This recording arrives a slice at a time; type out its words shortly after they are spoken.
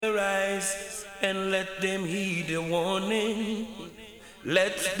Rise and let them heed the warning.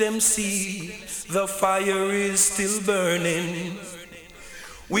 Let them see the fire is still burning.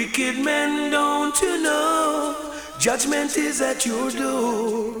 Wicked men, don't you know? Judgment is at your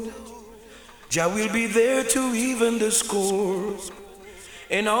door. Jah will be there to even the score.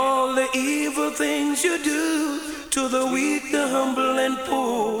 And all the evil things you do to the weak, the humble, and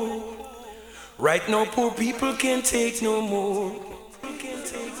poor. Right now, poor people can't take no more.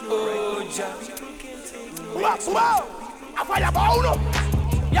 Oh, Jah. Wow! I fire bound.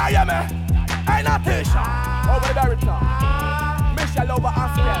 Yeah, man. Ain't not Tisha. Over the baritone. Michelle over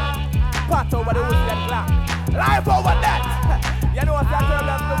Oscar. Pat over the woods and clock. Life over that. You know what's that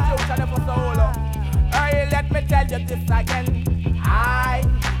turbulence to future never so long. Hey, let me tell you this again. I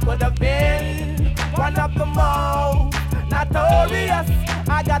could have been one of the most notorious.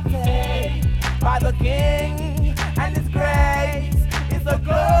 I got saved by the King, and His grace is so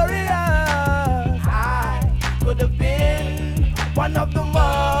glorious. I could have been one of the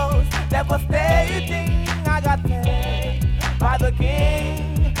most devastating. I got saved by the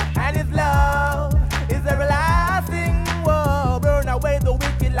King, and His love is everlasting. Whoa, burn away the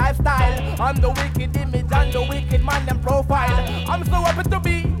wicked lifestyle, and the wicked image, and the wicked man and profile. I'm so happy to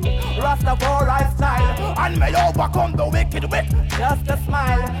be Rastafari style, and may overcome the wicked with just a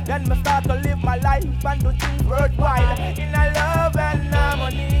smile. Then me start to live my life and do things worthwhile in a love and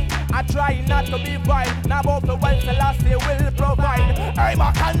harmony. I try not to be vile. Now about the wealth the last day will provide. Hey,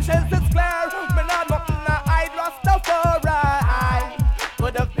 my conscience is clear. Me not nothing I hide. Rastafari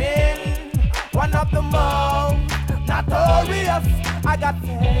could have been one of the most notorious. I got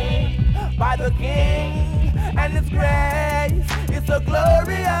saved by the King, and His grace is so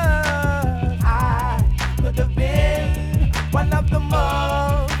glorious. I could have been one of the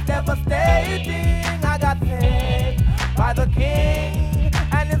most devastating. I got saved by the King,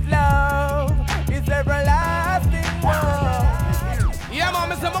 and His love is everlasting. Yeah,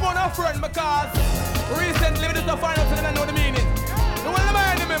 man, I say I'm a friend because recently we just find out and I know the meaning. You want to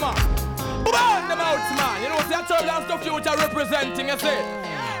mind me, man? Burn them out, man. You know, see, I told you the future representing, you see.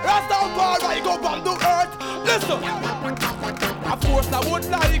 Rastafari go from the earth. Listen. Of course, I would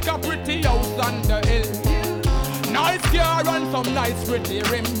like a pretty house on the hill. Nice car and some nice pretty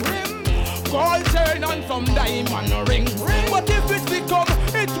rim. Gold chain and some diamond ring. But if it come,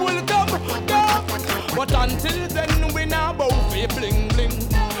 it will come. But until then, we now both be bling bling.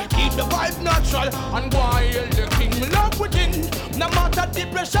 Keep the vibe natural and while the king love within. No matter the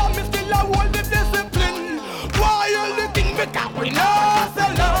pressure, me still a hold the discipline. While the king because we not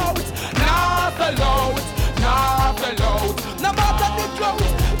sell out, not sell out, not sell out. No matter the drought,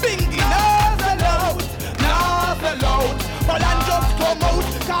 bingy not sell out, not sell out. But I'm just come out,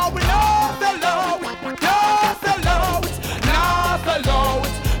 cause we not sell out, not sell out, not sell out,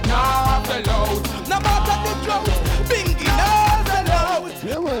 not sell out. No matter the drought, bingy not sell out.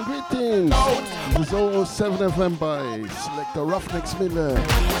 Yeah, man, greetings. This is 007 FM by Selector Ruffneck Smille.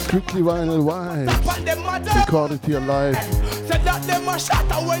 Strictly vinyl vibes. Recorded here live.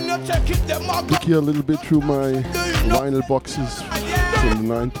 Look here a little bit through my vinyl boxes from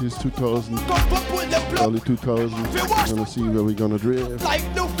the 90s, 2000, early 2000s. We're gonna see where we're gonna drift.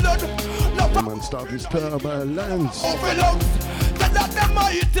 Yeah, man, start this tour by Lance. That them a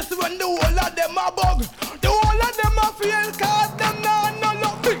hit this when the whole of them a bug. The whole of them a feel cause them no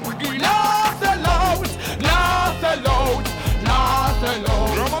look big. Not sell out, not sell out, not sell out.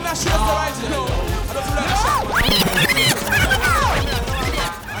 Remember me share the right now.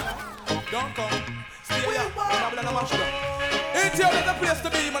 Don't come, stay here. Babylon a mash up. Ain't here there's a place to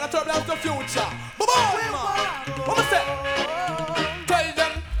be, man. I trouble out the future. Boom, man. What me say? Tell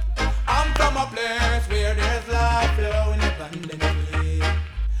them I'm from a place where there's life flowing abundantly,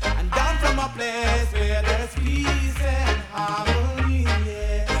 and down from a place where there's peace and harmony.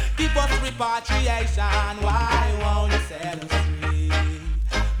 Yeah. Give us repatriation, why won't you set us free?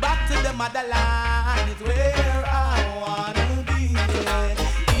 Back to the motherland is where I wanna be. Yeah.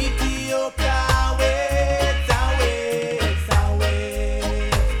 Ethiopia waits and waits and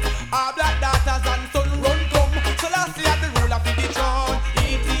waits. Our black daughters and son run come, so last year the ruler for the throne.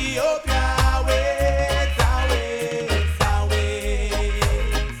 Ethiopia waits and waits and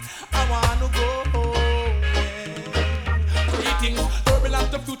waits. I wanna go home. Yeah. Greetings, turbulence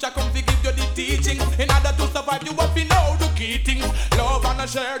the future come to give you the teachings. In order to survive, you have to know the key things. Love and a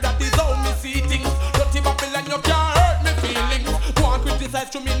share, that is how me see things. Dirty Babylon, you can't hurt me feelings. Go and criticize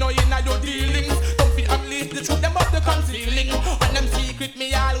to me, no in your dealings. Don't feel unleash the truth, them up the concealing. And them secret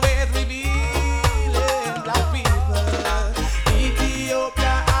me always revealing. Black people,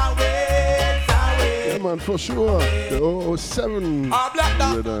 Ethiopia awaits, awaits. man, for sure. The 007 Black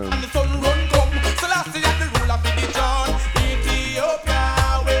dog rhythm. and the sun run come. So last year the ruler for the John.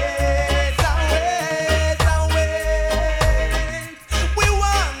 Ethiopia, wait, we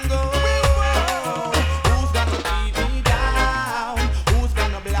want go. Who's gonna beat me down? Who's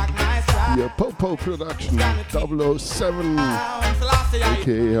gonna block my stride? Yeah, Popo Production, 007, So last year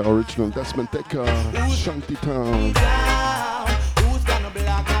aka original Desmond Decker, Shantytown. down. Who's gonna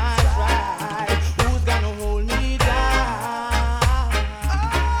block my stride? Who's gonna hold me down?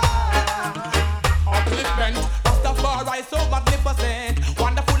 Upliftment, Rastafari so magnificent,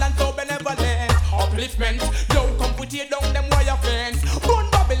 wonderful and so benevolent. Upliftment, don't come put you down them wire fence. Run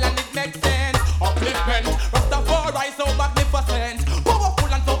Babylon, it makes sense. Upliftment, Rastafari so magnificent,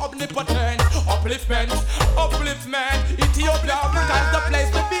 powerful and so omnipotent. Upliftment, upliftment, Ethiopia, Africa is the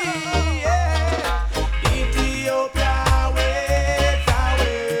place to be. Yeah. Ethiopia, wait,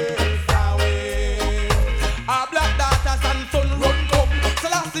 away. Our black daughters and son run come. So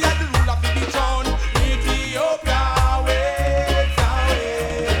last year the ruler for the throne. Ethiopia, wait,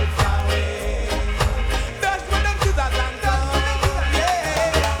 away. That's when them scissors and guns,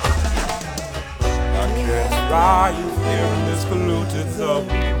 yeah. I can't thrive here in this polluted zone.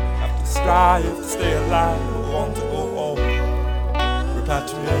 Have to strive to stay alive, want to go home.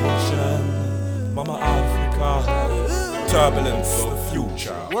 Repatriation, Mama Africa, turbulence for the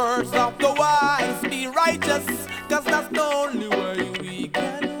future. Words of the wise, be righteous, cause that's the only way we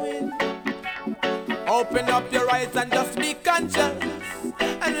can win. Open up your eyes and just be conscious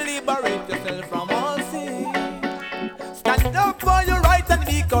and liberate yourself from all sin. Stand up for your rights and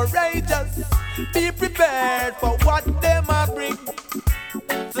be courageous. Be prepared for what they might bring.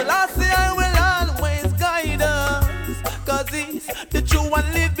 Selassie I will always guide us, cause he's the true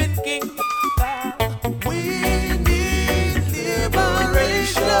and living king. We need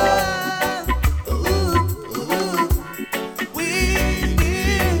liberation. We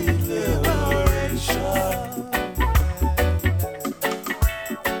need liberation.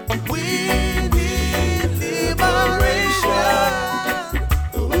 We need liberation.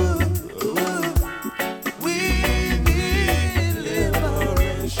 We need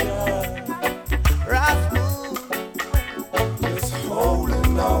liberation. Just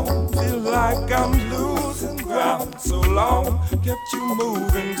holding on, feel like I'm losing ground. So long, kept you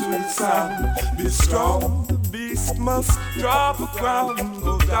moving to the sound. Be strong, the beast must drop a crown.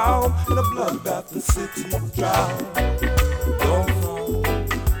 Go down in a bloodbath, the city drown. Don't fall,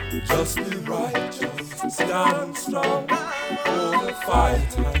 just be righteous, stand strong. For the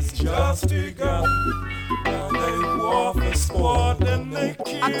fight has just begun. Now they war for sport and they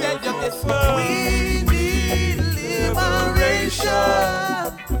kill I tell you this, for fun. we need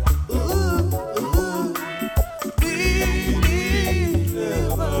liberation. We need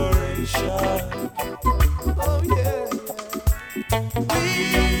Liberation. oh yeah. We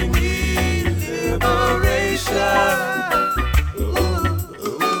need liberation. We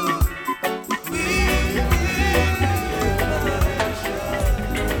need liberation.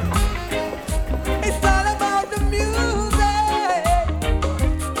 It's all about the music.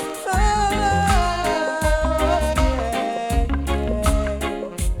 Oh,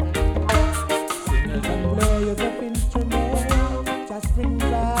 Singers and players of instruments just bring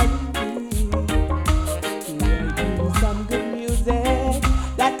variety. Here is some good music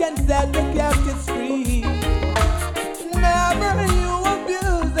that can set the captives free. Never you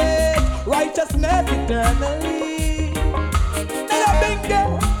abuse it, righteousness eternally. Then I think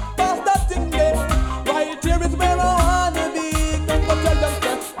past that thing there, right here is where I wanna be. Come go tell them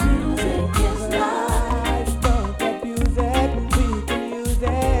that music is life. Don't abuse it, we can use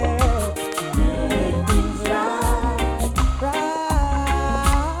it. Make things right.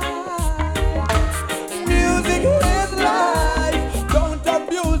 Music is life. Don't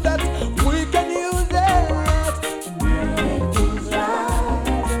abuse it, we can use it. Make things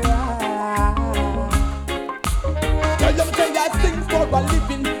right. Tell them say I sing for a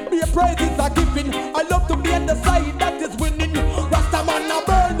living, be a praises are giving. I love to be on the side that is winning. Rastaman I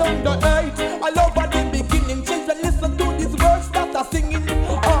burn down the hate. I love at the beginning. Children listen to these words that are singing.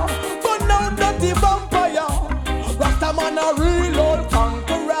 But now dirty vampire. Rastaman a real old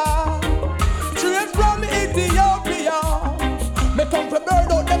conqueror. Straight from Ethiopia. Me come from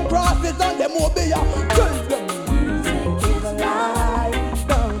burn out them crosses and them obia. Tell them music is life.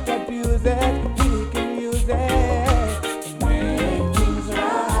 Don't abuse it, we can use it. Make things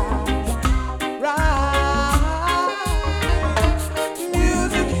right.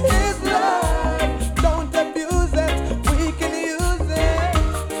 Music is life. Don't abuse it, we can use it.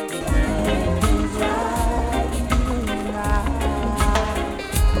 Make things right.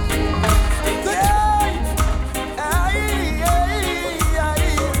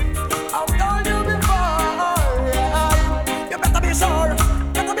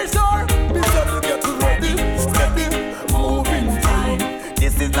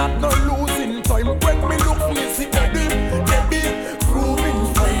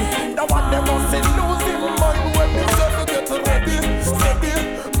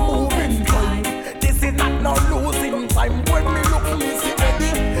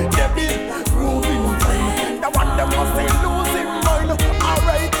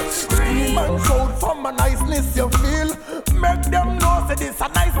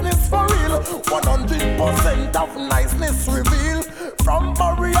 element of niceness reveal from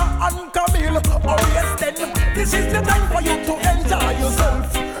Maria and Camille. Oh yes, then this is the time for you to enjoy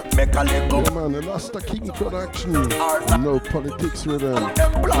yourself. Make a little. Yeah, man, the Rasta King production. No politics rhythm.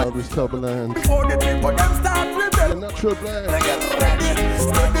 All this turbulence. Before the people them start rebel. The natural blend. Get ready,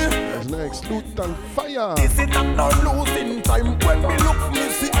 steady. As next, Loot and Fire. This is not no losing time. When we look, me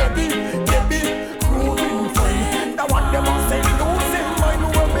see Eddie, cruising fine. The one them must say losing mind.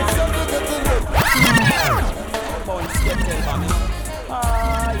 When we get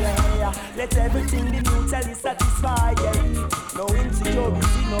let everything be mutually satisfied, yeah. No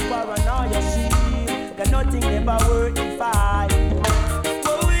insecurity, no paranoia, shit. Got nothing ever worth the fight.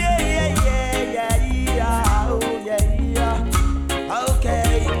 Oh yeah, oh yeah.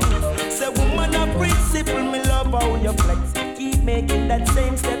 Okay. So woman of principle, me love how you flex. Keep making that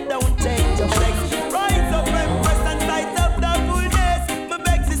same step, don't change your flex. Rise up and press and light up the fullness. My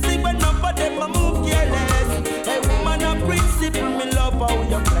bags is sick, but none of them I move careless. Hey woman of principle, me love how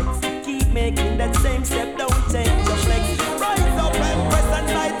you flex. Making that same step, don't change your flex. Rise up and press and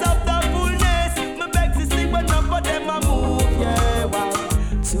light up the fullness. My bags is sick, but none of them I move, yeah, wow.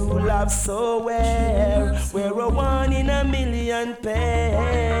 To love so well, we're a one in a million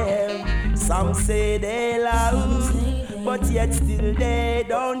pair. Some say they love, but yet still they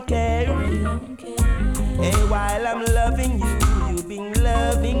don't care. Hey, while I'm loving you, you've been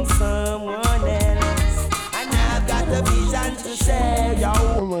loving someone else. Got the vision to share, yo.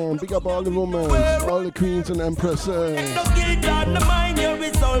 Come on, big up all the women, all the queens and empresses. No guilt on the mind, your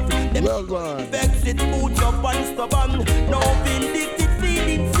resolve. Worldwide. Vex it, put up and stubborn. No vindictive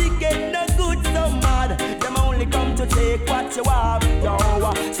feeling, sick, get no good, so mad. Them only come to take what you have, yo.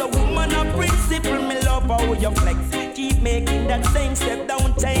 So woman of principle, me love how you flex. Keep making that same step,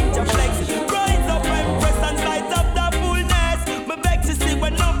 don't change your flex. Rise up and press and light up the fullness. Me vex to see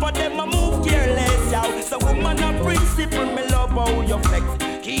when none of them I move careless, yo. So woman of principle, me love how you flex.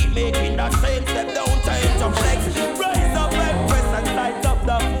 Keep making that same step, don't change your flex. Rise up and press and light up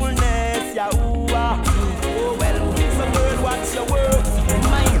the fullness, yeah. Oh well, so girl, what's your words?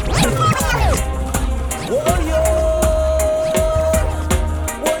 Oh yo,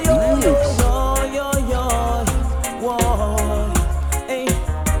 hey,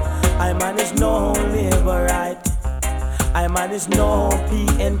 I manage no labor right. I manage no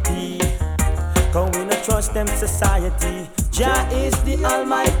PNP. Cause we no trust them society. Jah is the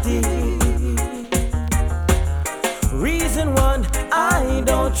Almighty. Reason one, I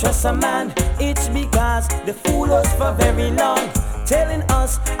don't trust a man. It's because they fool us for very long, telling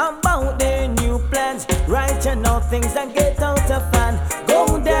us about their new plans. Right, you know things that get out of hand.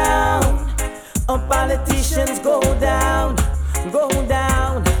 Go down, politicians go down, go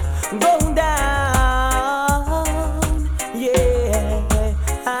down, go down. Yeah,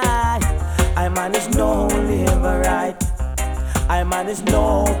 I manage no labor right. I manage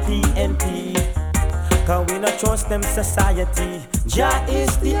no PNP. Cause we not trust them society. Jah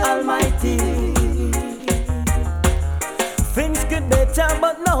is the Almighty. Things get better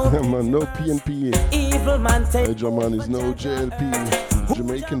but no. Man, no PNP. Evil man take. German is no JLP.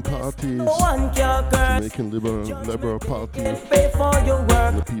 Jamaican parties. Jamaican Liberal Party. Pay for your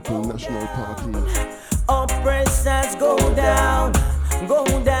work. The People National Party. Oppressors go down, go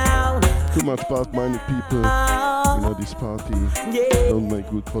down. Too much bad-minded people. You know this party. Yeah. Don't make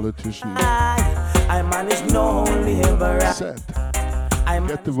good politicians. I manage no labor. Set.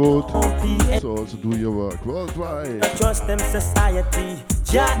 Get the vote. So also do your work worldwide. Trust them society.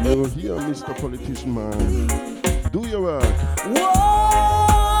 You're here, Mr. Politician Man. Do your work. Whoa.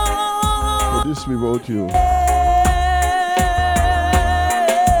 For this we vote you.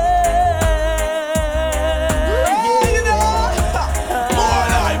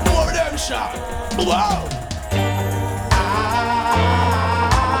 Wow.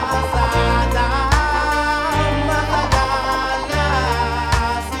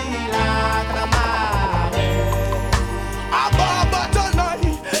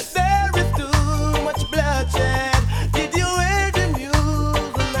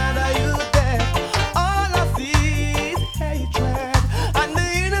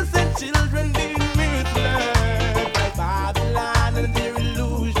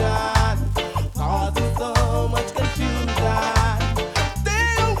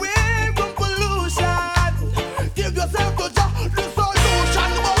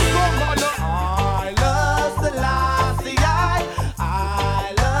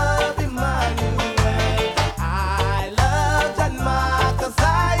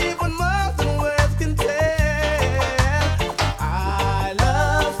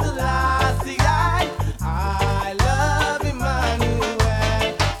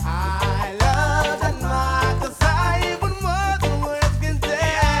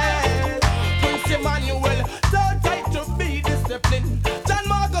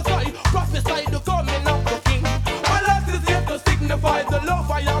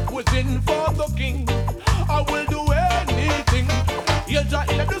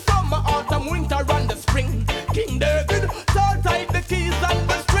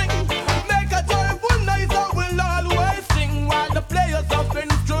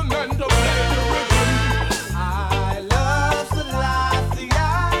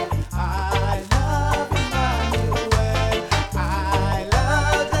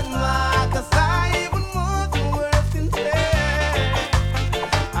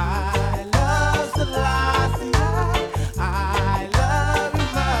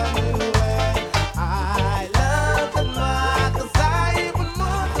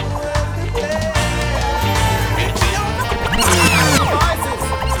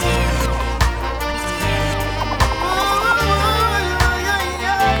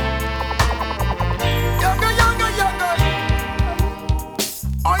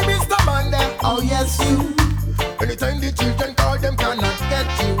 Oh yes you. Anytime the children call them cannot get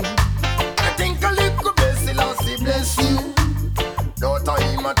you. I think a little blessing Lassie bless you. No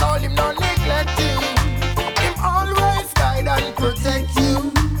time at all him not neglect you. Him always guide and protect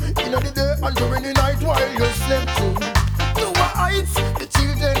you. You know the day and during the night while you slept too. To a heights the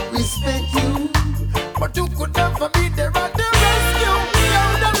children respect you. But you could never be there at the rescue.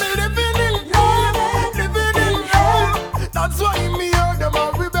 Now them living in hell, living in hell. That's why me hear them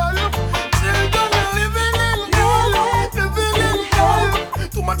all rebel. Children living in hell, living in hell.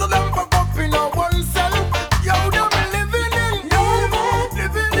 Too much of them fuck up in a one cell. Yo, them living in hell,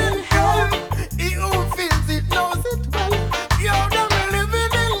 living in hell. He who feels it knows it well. Yo, them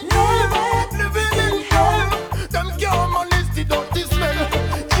living in hell, living in hell. Them can't manage the dirty smell.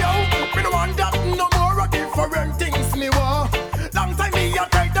 Yo, me no want that no more. Different things me want. Long time me a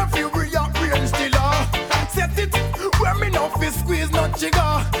try the fury of brain stiller. Set it where me no fi squeeze no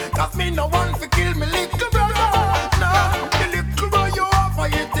jigger. Cause me no want fi kill me little brother. Nah, the little boy you offer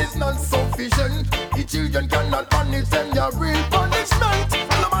it is not sufficient. The children cannot manage them your real punishment.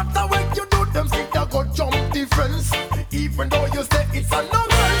 No matter what you do, them think they go jump difference. Even though you say it's a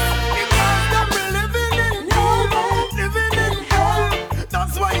nonsense. Because them living in hell, living in hell.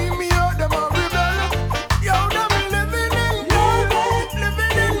 That's why me hear them a rebel. Yo, them living in hell,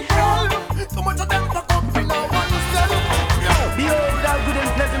 living in hell. So much of them fuck up in a one cell. Behold how good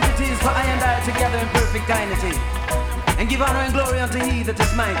and pleasant it is for I and I together in perfect unity, and give honor and glory unto He that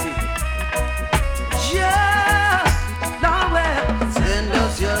is mighty. Yeah, now send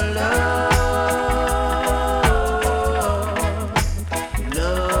us your love,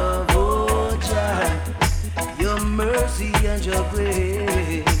 oh Jah, your mercy and your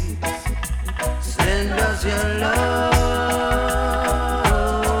grace. Send us your love,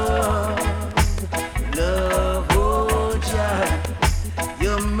 oh Jah,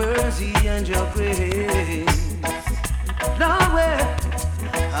 your mercy and your grace. Nowhere,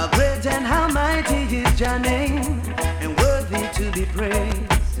 how great and how mighty is your name, and worthy to be praised.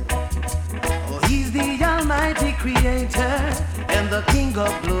 Oh, He's the Almighty Creator and the King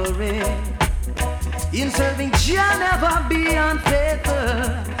of glory. In serving Jah, never be unfaithful,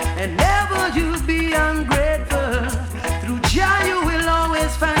 and never you be ungrateful. Through Jah you will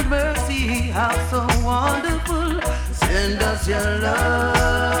always find mercy. How so wonderful. Send us your love,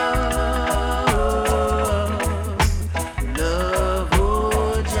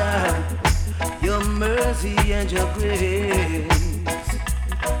 oh Jah, your mercy and your grace.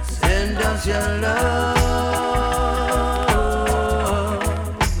 Send us your love,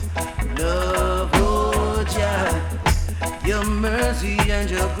 oh Jah, your mercy and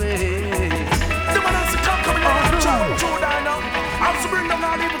your grace. The man has to come coming on Joe Dino. I'm to bring down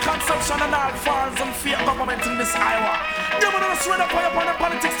all evil consumption and all falls and fear government in this Iowa. The man has to run up on the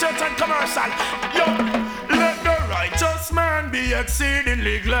politics, church and commercial. Yo, let the righteous man be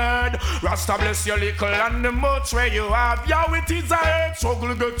exceedingly glad. Rasta bless your little and the much where you have. Yo, it is a head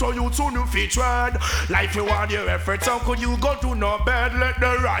struggle get to you to new featured. Life reward your efforts, how could you go to no bed? Let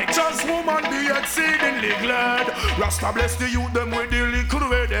the righteous woman be exceedingly glad. Rasta bless the youth them with the little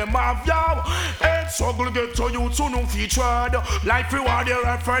where them have. Yo, head struggle get to you to new featured. Life reward your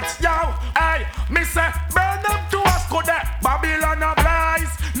efforts. Yo, hey, me say burn them to us go there. Babylon a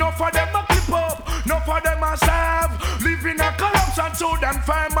rise. No for them a clip up, no for them a serve. Living a corruption to them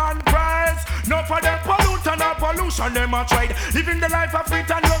fame and prize. No for them pollute and a pollution them a tried. Living the life of it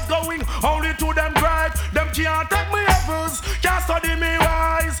and just going only to them drive. Them can't take me heavens, can't study me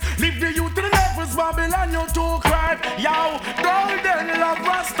wise. Live the youth to the levels, Babylon you too cry. Yo, golden love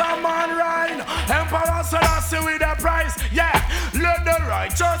Rasta man rhyme. Emperor Selassie with a prize. Yeah, let the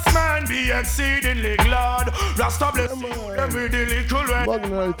righteous man be exceedingly glad. Rasta bless them with the little red.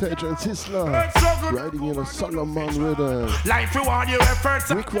 Modern Heritage and Sizzler, riding in a Solomon rhythm. Life reward your efforts.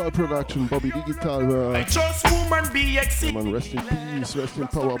 Rickroll production, Bobby Digital. Righteous woman be exceedingly. Man, rest in peace, rest in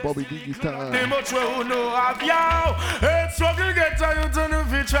power, Bobby Digital. The much we who know of yo. It's struggle get to you to the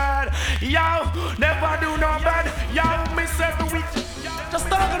future. Yo, never do no bad. Yo, miss every week. Just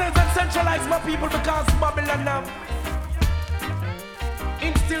organize and centralize my people because Babylon now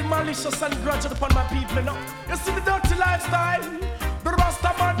instill malicious and grudge upon my people, you know. You see the dirty lifestyle, the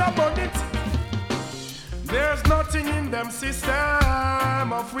Rasta man about it. There's nothing in them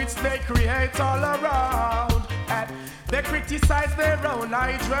system of which they create all around. And they criticize their own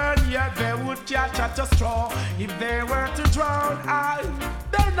hydrant, yet they would catch at a straw if they were to drown.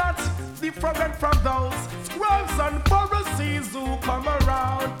 They're not different from those scribes and Pharisees who come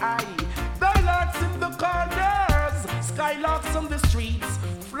around. They lurks in the corners, skylarks on the streets,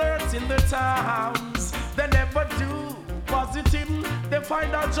 flirts in the towns. They never do positive They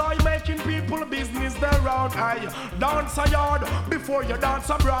find a joy making people business around. I dance a yard before you dance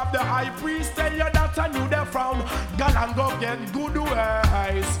abroad. The high priest tell you that I knew they frown. God and go get good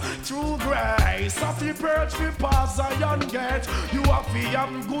ways through grace. Of the perch we pass a young gate. You have to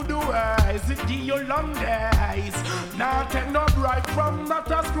have good ways. It give you long days. Now take no bribe from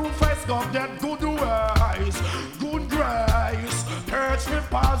not a screw face. Go get good ways, good grace. Perch we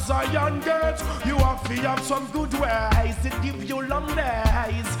pass a young gate. You have to have some good ways. It give you long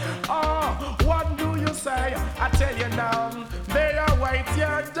days. Oh, what do you say? I tell you now, they await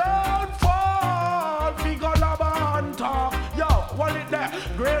your downfall. Big ol' and talk. Yo, what it there?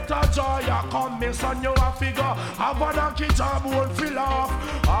 Greater joy, I come, me son, you a figure. Have a kid job won't fill off.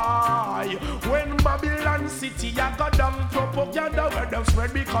 Aye, when Babylon City, I got down propaganda where them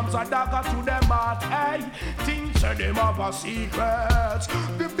spread becomes a dagger to them heart. Hey, things say them have a secret.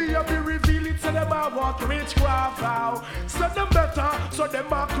 The baby reveal it, so them have what witchcraft now. So them better, so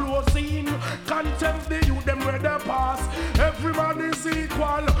them are closing. Contempt the youth, them where they pass. Every man is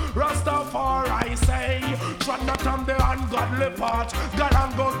equal. Rastafari say, try not on the ungodly part. God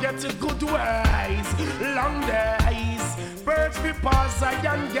and go get it good ways. Long days, birds be pass a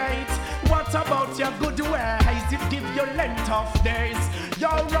young gate. What about your good ways? It give you length of days. Yo,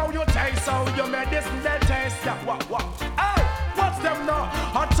 now you taste how you medicine they taste. Yeah, what? Hey, what's them now?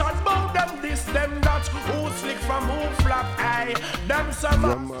 I thought about them this, them that. Who slick from who flap? Hey, them some.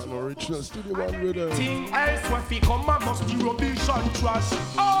 Yeah, man, original studio one with them. Thing else when we come and must be rubbish and trash.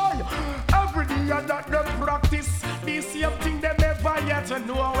 Oh, every day that they practice the same thing they never yet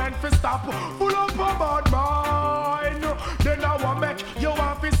know when to stop. Full up a bad mind. Then I want make you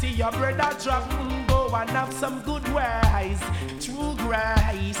want to see your brother drop. Go and have some good ways, true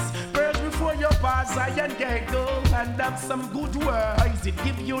grace. First before you pass I and get go and have some good ways. It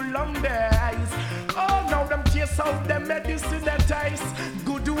give you long days. Oh, now them taste out them medicine that taste.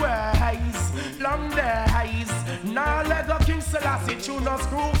 Good ways, long days. Now let go King Selassie tune no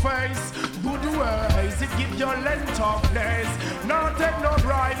screw face. Good ways, it give you length of days. Now take no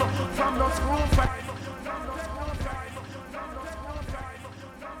bribe from no screw face.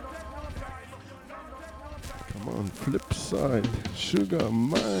 Come on, flip side, Sugar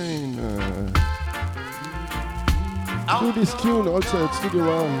Mine. Do this tune also at Studio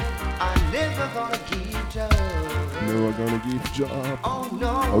One. I'm never gonna give job. Never gonna give job. Oh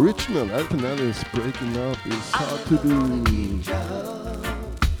no. Original Alton Ellis breaking up is hard to do.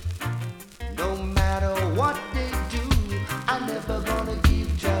 No matter what they do, I'm never gonna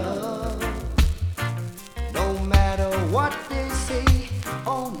give job. No matter what they say,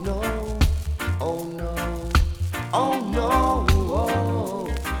 oh no, oh no, oh no, oh.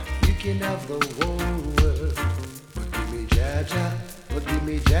 You can have the whole world, but give me Jaja, but give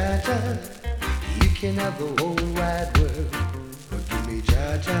me Jaja. You can have the whole wide world, but give me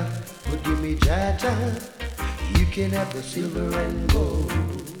Jaja, but give me Jaja. You can have the silver and gold.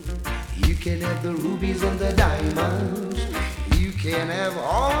 You can have the rubies and the diamonds. You can have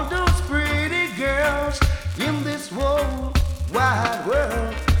all those pretty girls in this whole wide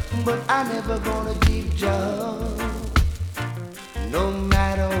world, but I'm never gonna give job. No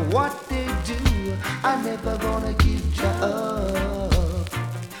matter what they do, I'm never gonna give job.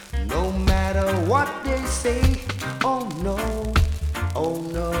 No matter what they say, oh no, oh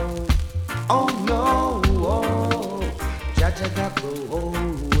no, oh no, oh. Jaja got the whole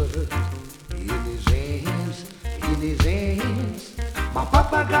world in his hands, in his hands. My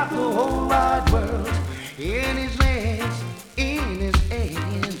papa got the whole wide world in his hands, in his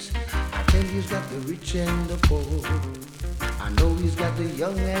hands. I tell you, he's got the rich and the poor. I know he's got the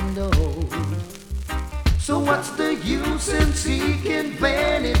young and the old. So what's the use in seeking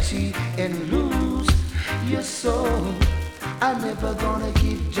vanity and lose your soul? I'm never gonna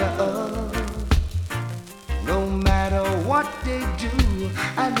give you up. No matter what they do,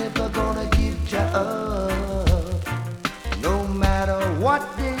 I'm never gonna give you up. No matter what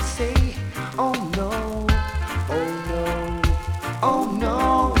they say, oh no, oh no, oh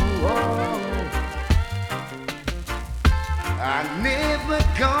no, oh. I'm never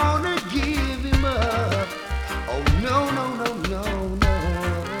gonna give him up. Oh no, no, no, no, no.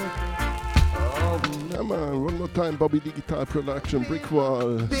 Oh no. Yeah, man, one more time, Bobby Digital Production, Brick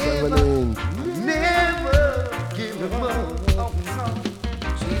Wall, 7-inch. Never give him up. Oh no.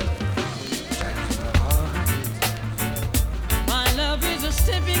 My love is a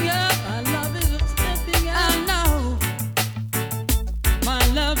stepping up. My love is a stepping up. I know. My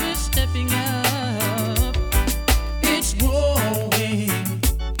love is stepping up. It's growing.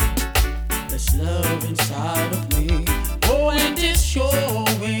 There's love inside of me. Oh, and it's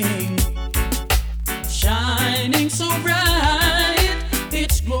showing. Shining so bright.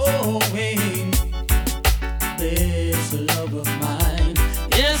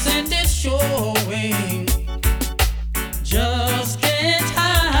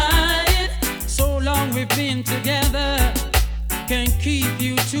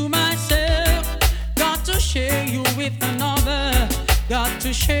 with another. Got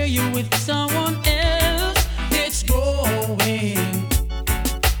to share you with someone else. It's growing.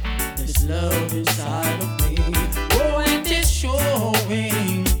 This love inside of me. Oh, and it's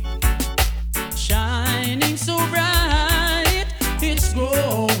showing. Shining so bright. It's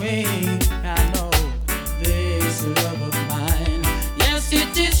growing. I know this love of mine. Yes,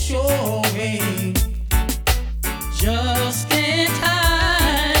 it is showing. Just can't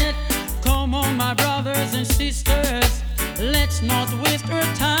hide. Come on, my brothers and sisters, let's not waste our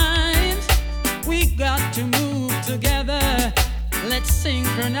times. We got to move together. Let's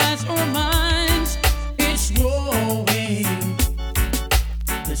synchronize our minds. It's growing.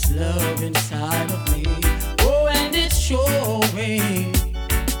 This love inside of me. Oh, and it's showing.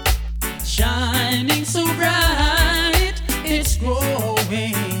 Shining so bright. It's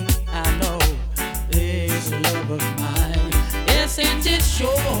growing. I know this love of mine. Yes, it is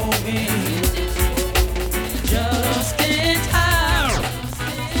showing. Just can't hide.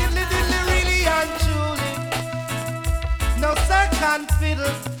 Dilly dilly really and truly. No second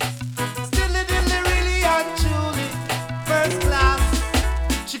fiddle. Dilly dilly really and truly. First class.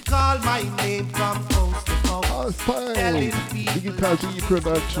 She called my name from coast to coast. Oh, fine. Digital B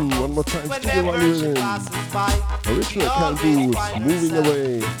production. One more time. Studio One Whenever she here. passes by, Original Caldoos. Moving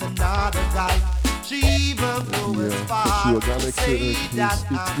away. Another guy. She even goes far the organic to say that it's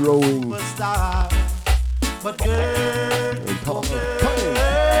I'm growing. superstar. But girl, oh girl,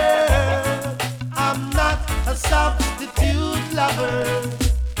 I'm not a substitute lover.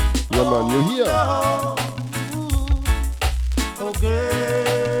 Yeah, man, you're here. No. Oh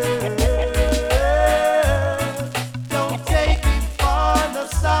girl, don't take me for no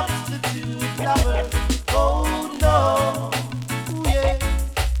substitute lover. Oh no, yeah.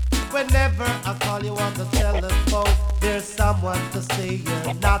 Whenever I call you on the telephone, there's someone to say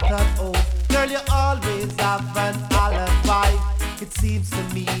you're not at home. Girl, you always have an alibi. It seems to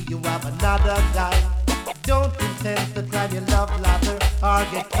me you have another guy. Don't intend to climb your love ladder or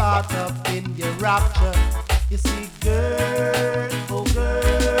get caught up in your rapture. You see, girl, oh girl,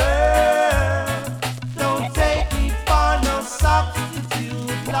 don't take me for no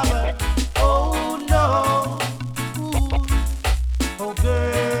substitute lover. Oh no, ooh. Oh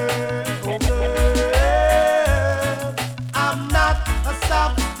girl, I'm not a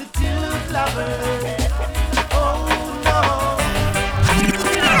substitute lover. Oh no.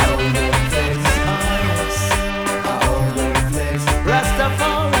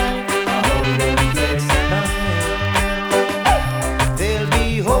 Rastafari, there'll be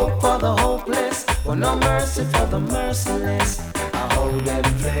hope for the hopeless, but no mercy for the merciless. I hold them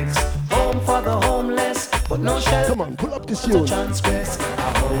flex, home for the homeless, but no shelter. Come on, pull up this to tune. transgress. I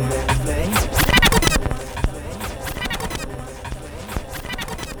hold them flex.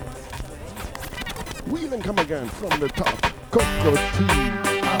 Wheel and come again from the top. Cocoa tea.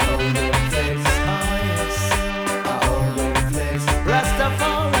 I hold them flex, oh yes. I hold them flex.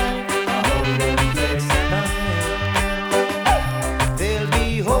 Rastafari, I hold them flex. There'll be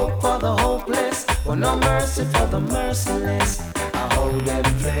hope for the hopeless, but no mercy for the merciless. I hold them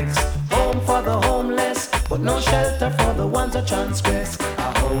flex, home for the homeless, but no shelter for the ones that transgress.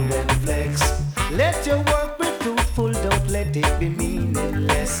 I hold them flex. Let your work be fruitful, don't let it be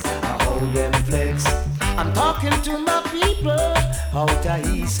meaningless. I hold them flex. I'm talking to my people out of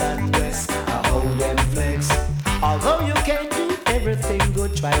east and west. I hold them flex. Although you can't do everything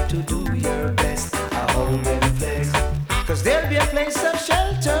good, try to do your best. I hold them flex. Cause there'll be a place of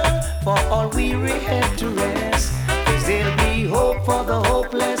shelter for all weary head to rest. Cause there'll be hope for the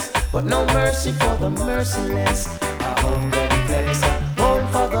hopeless, but no mercy for the merciless. I hold them flex. Home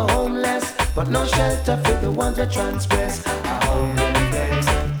for the homeless, but no shelter for the ones that transgress. I hold them flex.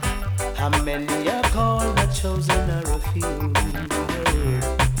 How many are called, but chosen are a few?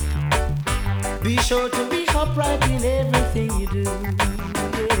 Be sure to be upright in everything you do.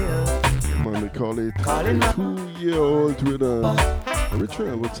 Yeah. Man, they call it Calling a 2-year-old with a ritual,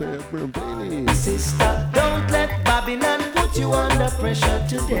 I would say, Edmund Bailey. Sister, don't let Babylon put you under pressure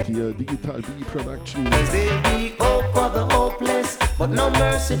today. The Digital B production. Cause there'll be hope for the hopeless, but no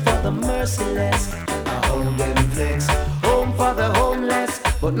mercy for the merciless. I hold them flex. Home for the homeless,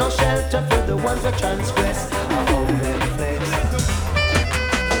 but no shelter for the ones that transgress. I hold them flex.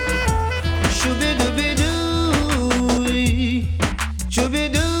 Shooby-dooby-doo,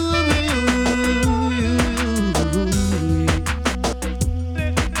 shooby-doo.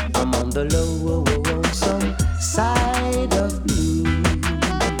 I'm on the lonesome side of blue,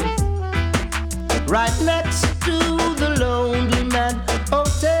 right next to the Lonely Man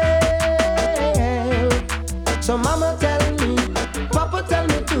Hotel. So mama tell me, papa tell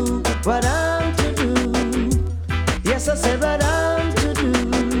me too, what I'm to do.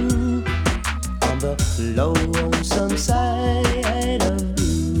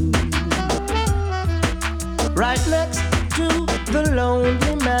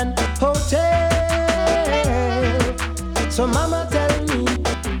 lonely man hotel. So mama tell me,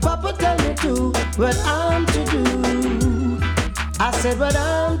 papa tell me too, what I'm to do. I said what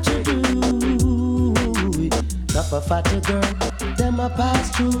I'm to do. Enough a fatter girl, them a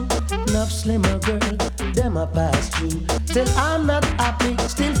pass through. Enough slimmer girl, them a pass through. Still I'm not happy,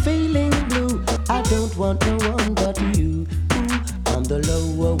 still feeling blue. I don't want no one but you. On the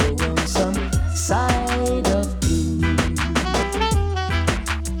lower on some side of blue.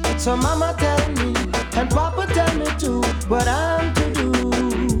 So mama tell me, and papa tell me too, what I'm to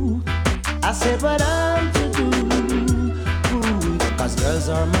do. I said what I'm to do. Cause girls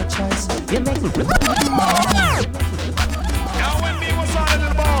are my choice. You make me. Now when me was a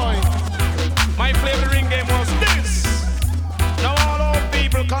little boy, my favorite ring game was this. Now all old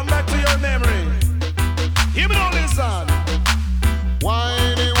people come back to your memory. Give me all this on.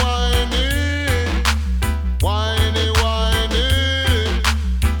 Whiny, whiny, whiny, whiny,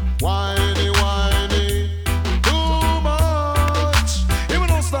 whiny, whiny. Too much. Give me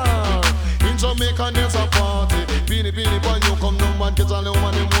no star. In Jamaica there's a party. Beanie, beanie, boy, you come no man, get a little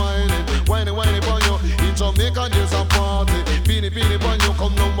man and whiny. Whiny, whiny, boy, you. In Jamaica there's a party. Beanie, beanie, boy, you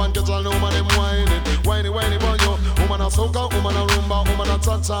come no man, get a little man and whiny. Whiny, whiny, boy, you. Woman a soca, woman a rumba, woman a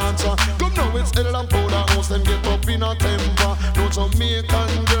cha-cha-cha. Come now, it's L and powder house, them get up in a temper. No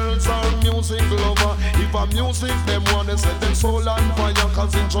Jamaican girls are music lover. If a music, them wanna set them soul on fire.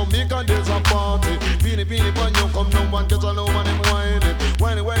 Cause in Jamaica there's a party. Beanie, beanie, boy, you come no man, get a little man and whiny.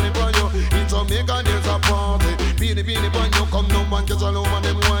 Whiny, whiny, boy, you. In Jamaica there's a party. Beanie, beanie, boy, you come no man, get a little man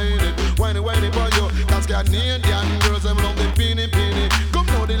and whiny. Whiny, whiny, boy, you. Cause Canadian girls, them love the beanie, beanie. Come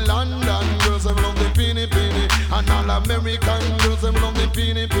now, the London girls, them love the beanie, beanie. And all American girls, them love the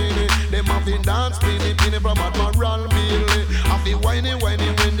beanie, beanie. Them have to dance beanie, beanie from Admiral Bailey. Have the whiny, whiny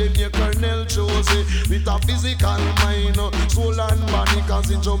when they hear Colonel Josie. With a physical mind, soul and body.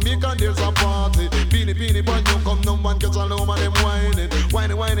 Cause in Jamaica there's a party. Beanie, beanie, boy, you come no man, get a little man, them whining.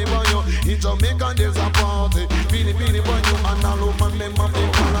 Whiny, whiny, boy, you. In Jamaica there's a party. Beanie, beanie, boy, you. And all over them have to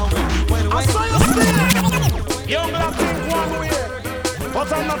follow me. Whiny, whiny. Young love think one way,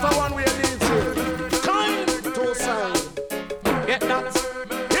 but I'm not a one way lead to. Kind to sound. Get that.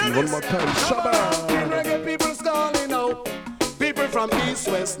 One more time, Shabba. Reggae people's calling out. People from east,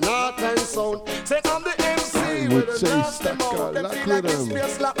 west, north and south. Say I'm the MC with the nasty mouth. Them feel like this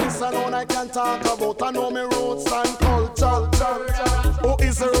place like this alone I can talk about. I know me roots and culture. Who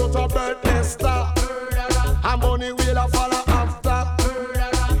is the root of birthday star? I'm only will I follow after.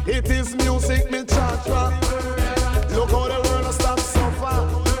 It is music me charge for. Look how the world has stopped so far.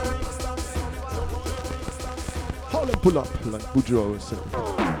 Hold and pull up, like Buju always said.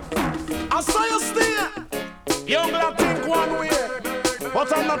 I saw you stay. Young lad think one way,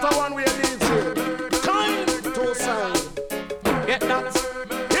 but I'm not a one way lead you. Kind to sound. Get that?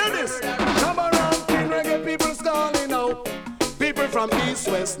 Hear this. Come around, King Reggae people's calling out. People from east,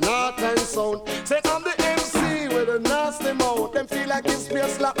 west, north and south. Say I'm the MC with a nasty mouth. Them feel like this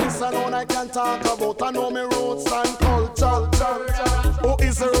place like this alone I can talk about. I know me roots and culture. Who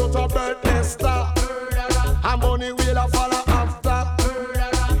is the root of birthday star? I'm only will I follow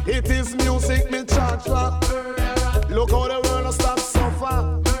after. It is music me charge for. Look how the world has stopped so far.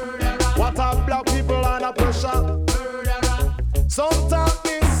 What are black people under pressure? Some talk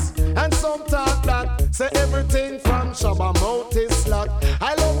this and some talk that. Say everything from Shabba mouth is slack.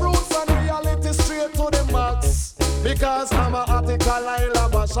 I love roots and reality straight to the max. Because I'm a article I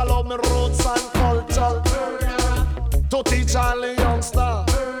love. I love me roots and culture. To teach all the youngster.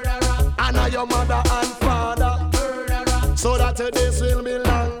 And I your mother and father. So that your days will be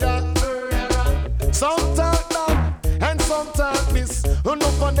longer. Some talk that and some talk this.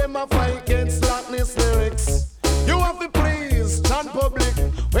 Enough of them a fight against slackness lyrics. You have to please John Public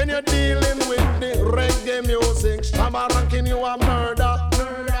when you're dealing with the reggae music. Shabba ranking you a murder.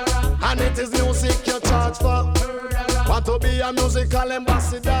 And it is music you charge for. Want to be a musical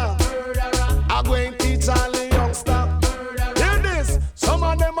ambassador. I'm going to teach all the youngster. Hear this. Some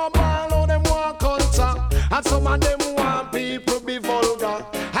of them are ball on them want culture. And some of them want people be vulgar.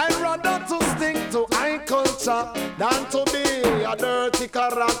 I'd rather to stick to high culture than to be a dirty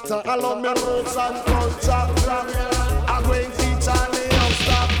character. I love my roots and culture. I'm going to teach all the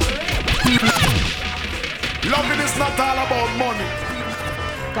youngster. Loving is not all about money.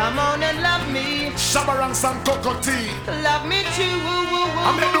 Come on and love me. Shabba ranks and cocoa tea. Love me too.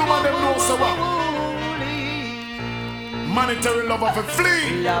 I'm the woman them know so what. Monetary love of a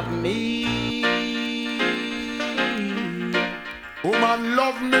flea. Love me. Woman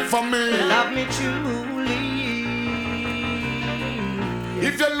love me for me. Love me truly.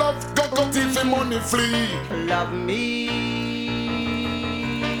 If you love cocoa tea for money flee. Love me.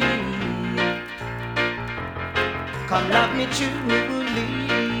 Come love me truly.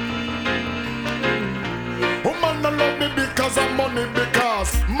 Woman don't love me because of money,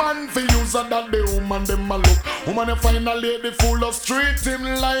 because man fi use her that the woman dem a look. Woman you find a lady full of street him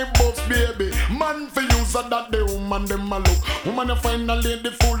like books, baby. Man fi use her that the woman dem a look. Woman you find a lady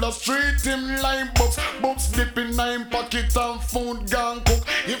full of street him like books. Books dip in him pocket and food gone cook.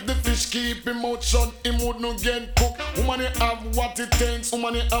 If the fish keep him out shut, him would no get cook. Woman you have what it takes,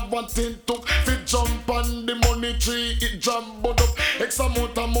 woman you have what it took. Fi jump on the money tree, it jump but up. X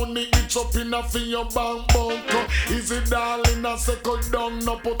amount of money it up in a fi your bank bunker. Easy darling, I second down,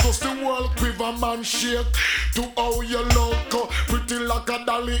 no put us the world quiver man shake. To how you look, pretty like a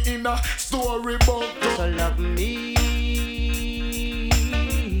dolly in a storybook. So love me.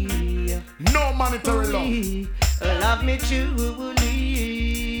 No monetary love. Love me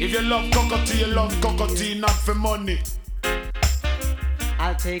truly. If you love cockatoo, you love cockatoo, not for money.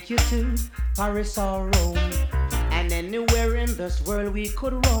 I'll take you to Paris or Rome, and anywhere in this world we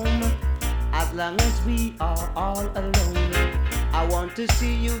could roam, as long as we are all alone. I want to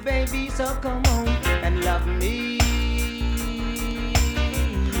see you, baby, so come on and love me.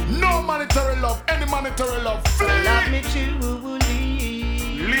 No monetary love, any monetary love, flee. Love me truly.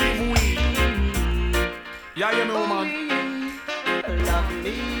 Leave we. Yeah, you know, man. Love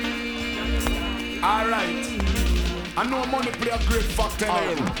me. Alright. I know money play a great factor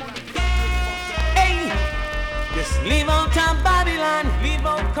in it. Hey! Just leave out of Babylon, leave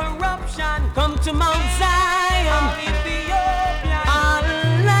out corruption, come to Mount Zion, Ethiopia, all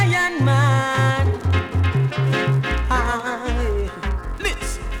lion man.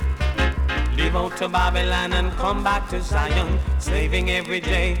 Listen. Leave out to Babylon and come back to Zion, slaving every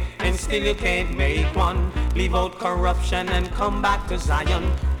day and still you can't make one. Leave out corruption and come back to Zion.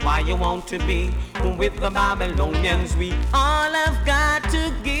 Why you want to be with the Babylonians? We all have got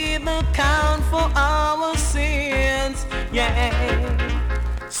to give account for our sins, yeah.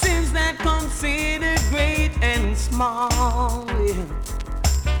 Sins that considered great and small.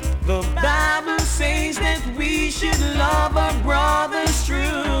 The Bible says that we should love our brothers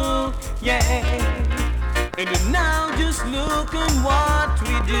true, yeah. And now just look at what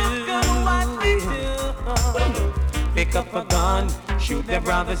we do. Pick up a gun, shoot their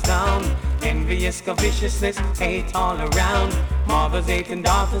brothers down. Envious, viciousness, hate all around. Mothers hating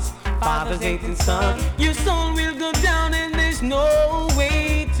daughters, fathers hating sons. Your soul will go down and there's no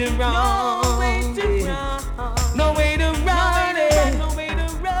way to run. No way to run. No way to run. No way to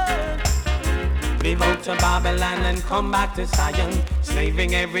run. Leave out to Babylon and come back to Zion,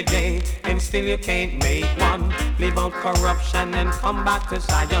 slaving every day and still you can't make one. Leave out corruption and come back to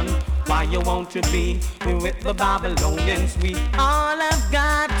Zion. Why you want to be with the Babylonians? We all have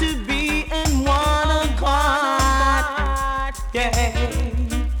got to be in one accord, yeah.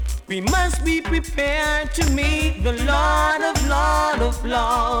 We must be prepared to meet the Lord of Lords.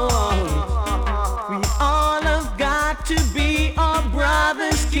 We all have got to be our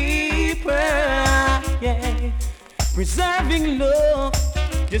brother's keeper, yeah. Preserving love,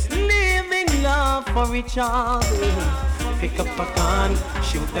 just living love for each other. Pick up a gun,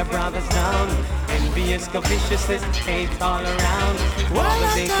 shoot their brothers down. Envious, viciousness, hate all around.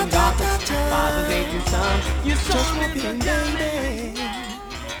 Brothers hating daughters, fathers hating sons. You just want to baby.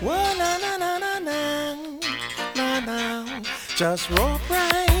 Whoa, na na na na na na na. Just rope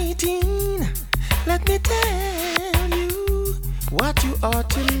right in. Let me tell you what you ought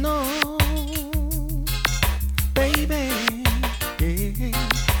to know, baby. Yeah.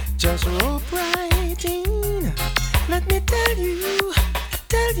 Just rope right in. Let me tell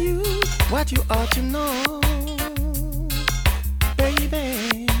you what you ought to know,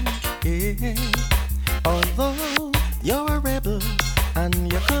 baby. Yeah. Although you're a rebel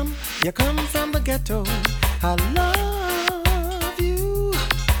and you come from the ghetto, I love you,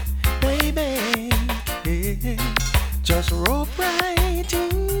 baby. Yeah. Just rope right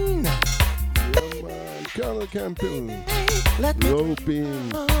in. Colonel Campbell, Let me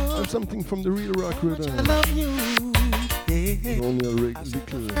roping. I'm something from the real rock rhythm. I love you. Yeah. Only a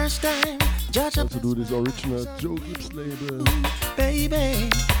little. First time, judge Also do this original Joe Gibbs label. baby,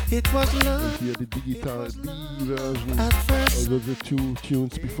 it was love. Here the digital B version. At first, Although the two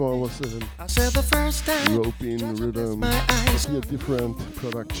tunes before was I said the first time, roping rhythm. my eyes, Here different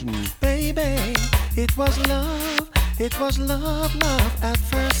production. baby, it was love at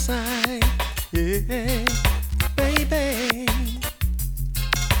first sight. Yeah, baby,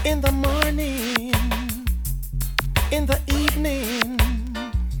 in the morning, in the evening,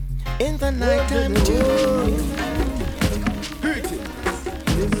 in the nighttime too.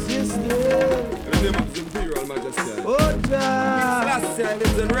 This is the Royal Majesty. Oh, Jah. Last year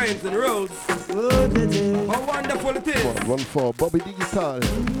lives and reigns and rules. Oh, Jah. How wonderful it is. One for Bobby Digital.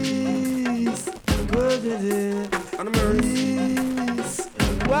 Please. Oh, Jah. And Please.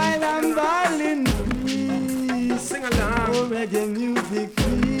 While I'm balling, please. Sing along. Oh, reggae music,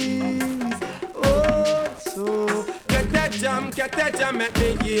 please. Oh, so. Get that jam, make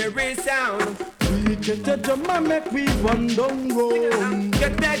me hear it sound. We get that jam and make we run down road.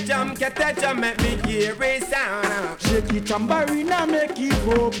 Get that jam, make me hear it sound. Shake it tambourine and make it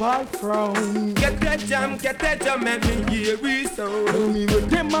go back frown. Get that jam, make me hear it sound. Tell me what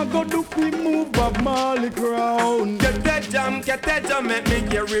them a go do we move up Marley ground. Get that jam, make me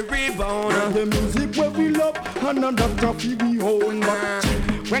hear it rebound. The music where we love and another coffee we own.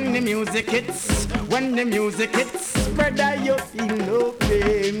 When the music hits, spread out you feel no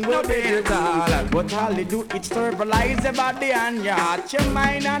pain, no pain at all. But all they do is stabilize your body and your heart, your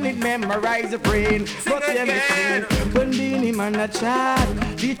mind, and it memorize your brain. But everything when the man a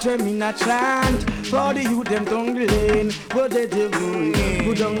chat, determine a chant. For the youth them tongue the lane, what they do?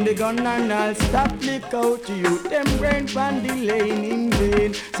 Put down the gun and I'll stop lick out to you. Them brain pan the lane in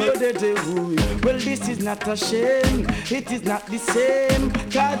vain. So they do. Well, this is not a shame, it is not the same.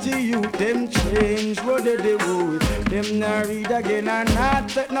 Cause the youth them change, what they do? Them not read again and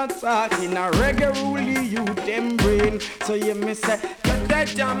not talking. A reggae rule the youth them brain. So you me say, get that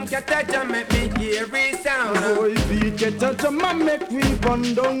jam, make me hear it sound. boy, beat get that jam and make we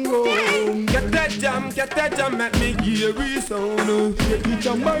run down home. Get that jam, make me hear it sound. Take it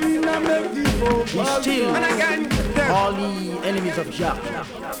a marina, make we go back. Still, And again, all the enemies of Jah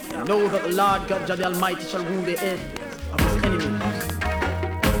know that the Lord God Jah the Almighty shall rule the head of his enemies.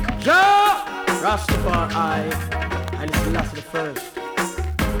 Jah, Rastafari, and it's the last of the first.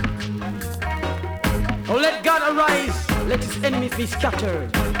 Oh, let God arise, let his enemies be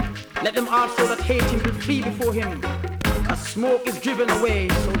scattered. Let them also that hate him will flee before him. As smoke is driven away,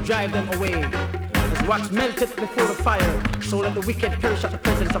 so drive them away. As wax melteth before the fire, so let the wicked perish at the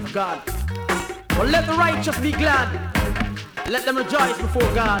presence of God. But let the righteous be glad. Let them rejoice before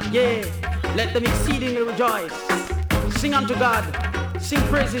God, yea, let them exceedingly rejoice. Sing unto God, sing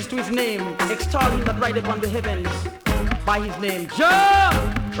praises to his name, extol him that rideth on the heavens by his name. Jah,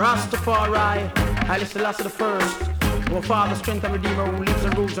 Rastafari, Haile Selassie the first, our Father, strength and Redeemer, who lives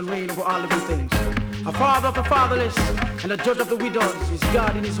and rules and reigns over all living things. A Father of the fatherless and a judge of the widows is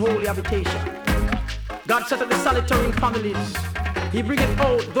God in his holy habitation. God setteth the solitary in families. He bringeth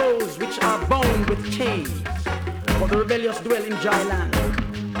out those which are bound with chains, but the rebellious dwell in dry land.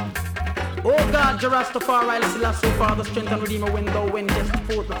 O God, Jah Rastafari, Haile Selassie, O Father, strength and Redeemer, when thou wentest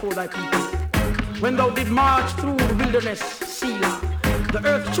forth before thy people, when thou did march through the wilderness, Selah, the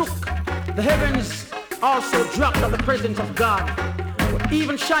earth shook, the heavens also dropped at the presence of God. But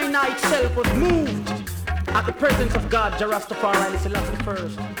even Shinar itself was moved at the presence of God, Jah Rastafari, Haile Selassie the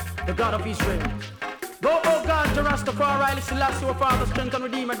first, the God of Israel. Thou, O God, Jah Rastafari, Haile Selassie, O Father, strength and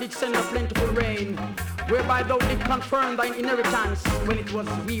Redeemer, did send a plentiful rain, whereby thou did confirm thine inheritance when it was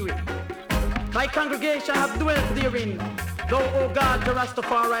weary. Thy congregation hath dwelt therein. Thou, O God, Jah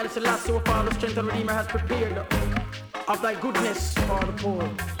Rastafari, Haile Selassie, O Father, strength and Redeemer, has prepared of thy goodness for the poor.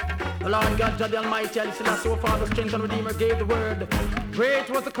 The Lord God, Jah the Almighty, Haile Selassie, O Father, strength and Redeemer, gave the word. Great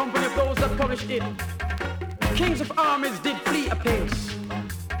was the company of those that published it. Kings of armies did flee apace,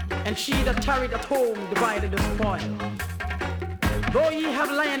 and she that tarried at home divided the spoil. Though ye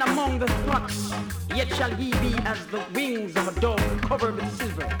have lain among the flocks, yet shall ye be as the wings of a dove covered with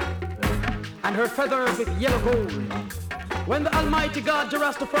silver, and her feathers with yellow gold. When the Almighty God, Jah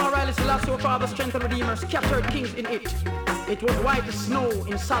Rastafari, Haile Selassie, O Father, strength and Redeemer, scattered kings in it, it was white as snow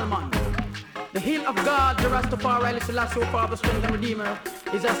in Salmon. The hill of God, Jah Rastafari, Haile Selassie, O Father, strength and Redeemer,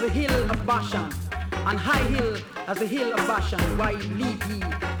 is as the hill of Bashan, and high hill as the hill of Bashan. Why leave ye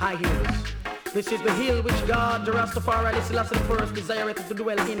high hills? This is the hill which God, Jah Rastafari, Haile Selassie the first, desireth to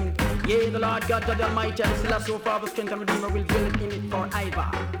dwell in. Yea, the Lord God, Jah the Almighty, Haile Selassie, O Father, strength and Redeemer, will dwell in it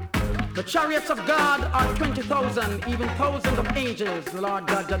forever. The chariots of God are 20,000, even thousands of angels. The Lord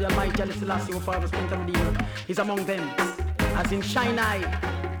God, Jah the Almighty, Haile Selassie, O Father, strength and Redeemer, is among them, as in Shinar,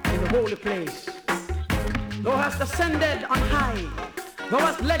 in the holy place. Thou hast ascended on high. Thou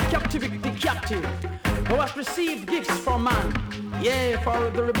hast led captivity captive. Thou hast received gifts for man, yea, for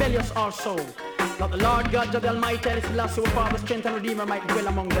the rebellious also, that the Lord God, Jah the Almighty, Haile Selassie, O Father, strength and Redeemer, might dwell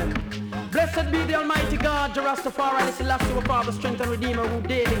among them. Blessed be the Almighty God, Jah Rastafari, Haile Selassie, O Father, strength and Redeemer, who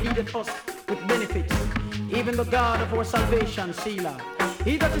daily leadeth us with benefits, even the God of our salvation, Selah.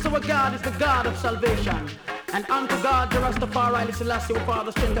 He that is our God is the God of salvation, and unto God, Jah Rastafari, Haile Selassie, O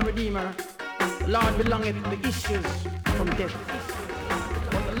Father, strength and Redeemer, the Lord belongeth the issues from death.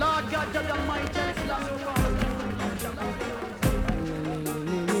 But the Lord God, Jah the Almighty, Haile Selassie, O Father,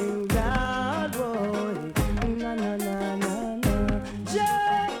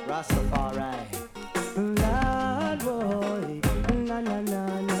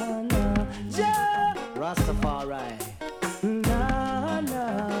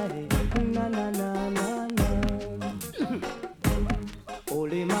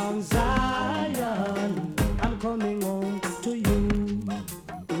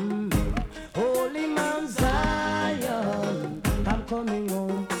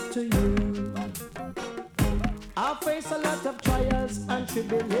 to you. I face a lot of trials and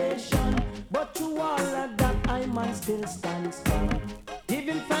tribulation, but through all of that I man still stand strong,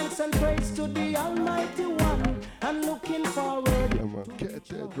 giving thanks and praise to the Almighty One, and looking forward. Get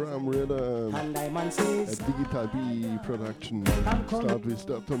that drum rhythm. And I man says, a Digital B production. Start with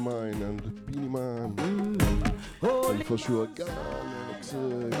Dr. Mine and Beanie Man. And for sure, Galaxy,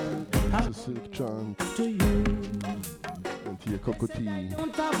 the Silk Chant. To you. And here, Kokoti. I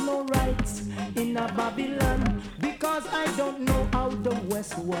don't have no rights in a Babylon, because I don't know how the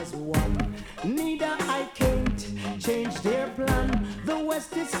West was won. Neither I can't change their plan. The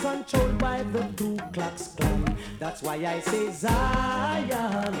West is controlled by the Ku Klux Klan. That's why I say,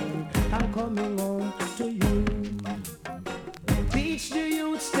 Zion, I'm coming home to you. Teach the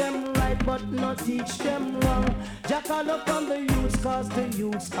youths them right, but not teach them wrong. Jackal up on the youths, cause the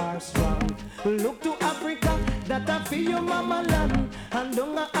youths are strong. Look to Africa, that I feel your mama land. And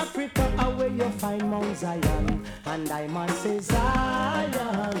down Africa, where you find Mount Zion. And I man say,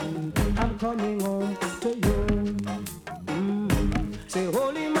 Zion, I'm coming home to you. Say,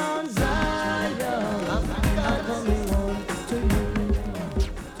 Holy Mount Zion, I'm coming home to you.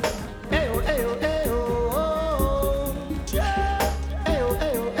 Ayo, ayo, ayo.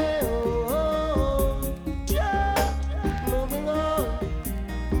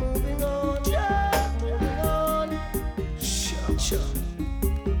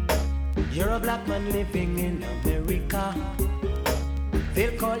 You're a black man living in America.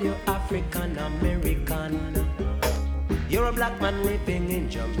 They'll call you African American. You're a black man living in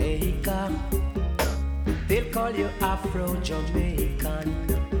Jamaica. They'll call you Afro-Jamaican.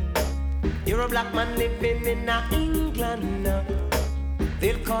 You're a black man living in England.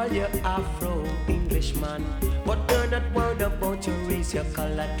 They'll call you Afro-Englishman. But they're not worried about your race, your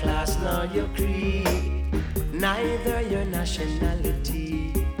color, class, nor your creed, neither your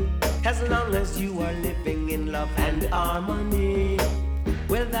nationality. As long as you are living in love and harmony,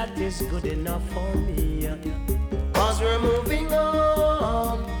 well, that is good enough for me. Cause we're moving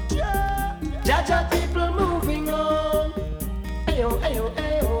on. Jaja people moving on. Ayo, ayo,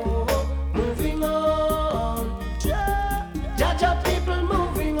 ayo. Moving on. Jaja people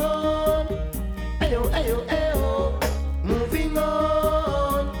moving on. Ayo, ayo, ayo. Moving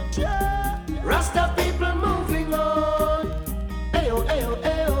on. Rasta people moving on. Ayo, ayo,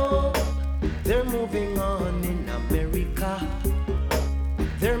 ayo. They're moving on in America.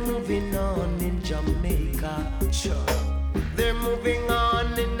 They're moving on in Jamaica. Sure. They're moving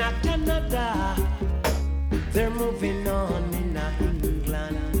on in Canada. They're moving on in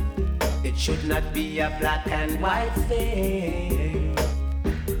England. It should not be a black and white thing.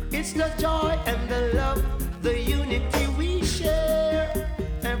 It's the joy and the love, the unity we share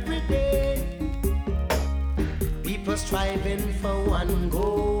every day. People striving for one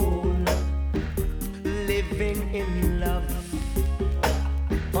goal, living in love.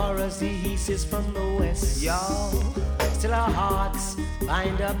 For us the east is from the west, y'all. Still our hearts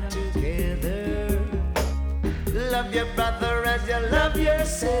bind up together. Love your brother as you love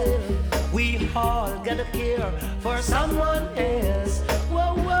yourself. We all gotta care for someone else.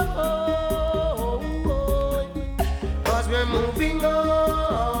 Whoa, whoa, whoa. Cause we're moving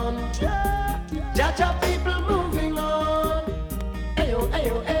on. Jaja people moving on. Ayo,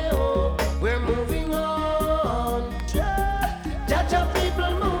 ayo, ayo. We're moving on. Jaja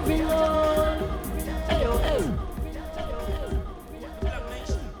people moving on. Ayo, ayo.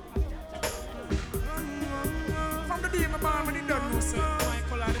 From the day my mom and the done no say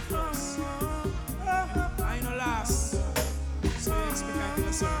Michael are the first. I ain't no last. So you expect I do a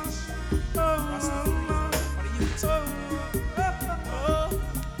search. What's the for the youth?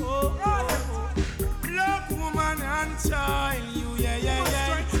 Love, woman and child, you, yeah, yeah,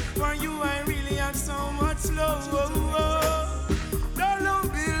 yeah. For you I really had so much love. Dollar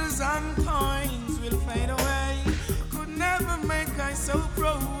bills and coins will fade away. Could never make I so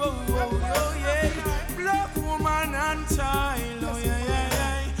proud. Oh yeah. Black woman and child, oh yeah, yeah,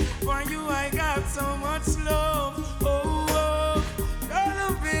 yeah. For you I got so much love. Oh,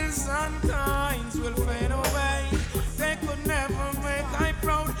 dollar bills and coins will fade away. They could never make I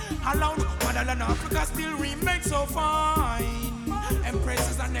proud. Allowed motherland Africa still remains so fine.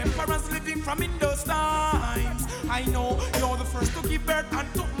 Empresses and emperors living from in those times. I know you're the first to give birth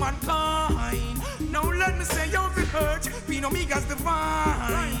and to mankind. Now let me say you're the urge, Pino Migas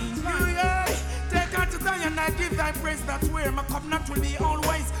divine. Yeah. Take her to die and I give thy praise. That's where my covenant will be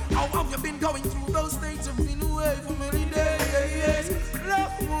always. How have you been going through those stages? You've been away for many days.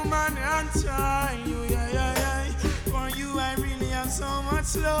 Love, woman and child, you, yeah, yeah, yeah. For you I really have so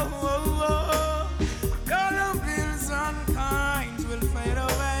much love. Dollar bills and kinds will fade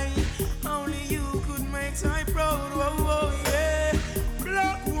away.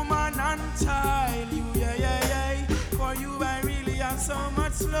 so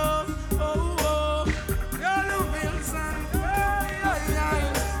much love. Oh, oh. Your love hills and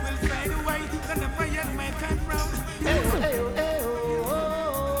will fade away. The never yet may come round. Hey, hey, hey, oh, oh.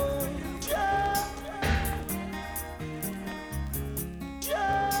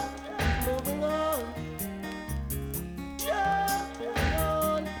 Moving on. Moving on.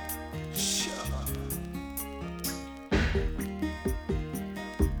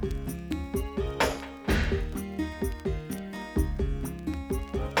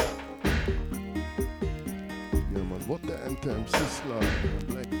 What the anthem, Sisla,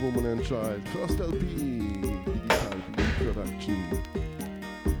 Black Woman and Child, first LP, Digital Beat Production.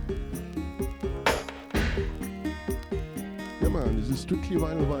 Yeah man, this is strictly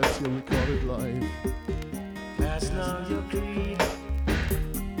vinyl vibes here, recorded live. Cast down your creed.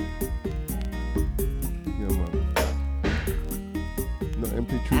 Yeah man. No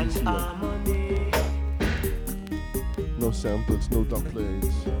MP3s here. No samples, no dub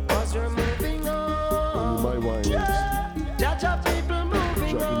plates. Cause you're moving on. Only my wines. Jaja people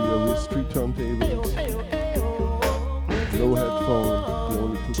moving Juggling your wrist, 3 turntables. No headphone, you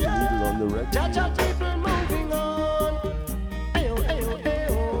only put the needle on the record. Jaja people moving on.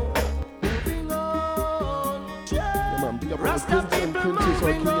 Moving on. Yeah man, big up all the Rasta princes and people princess, our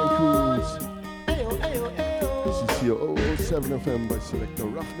moving king and on. queens. This is your 007 FM by selector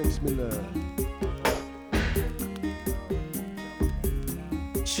Ruffneck Smille.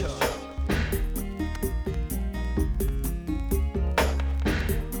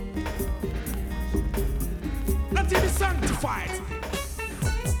 Sanctified.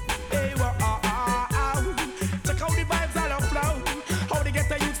 Hey, check out the vibes all up flow. How they get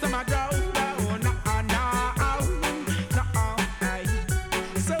the youths to my ground.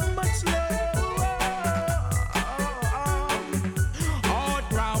 So much love. Hard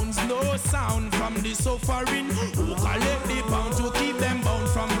grounds, no sound from the suffering. Who collect the pound to keep them bound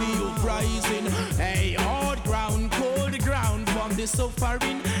from the uprising. Hey, hard ground, cold ground from the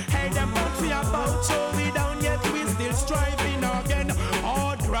suffering. Hey, them bound we about so we down yet we still striving again.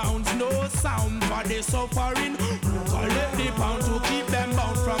 Hard grounds, no sound for the suffering. Collect the pound to keep them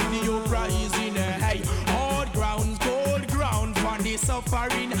bound from the uprising. Hey, hard grounds, cold ground for the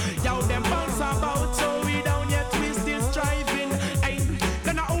suffering. Yo, them bounce about so we down yet we still striving. Hey,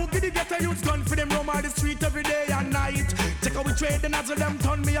 then I hope you get a youth gun for them roam on the street every day and night. Check out we trade the nozzle them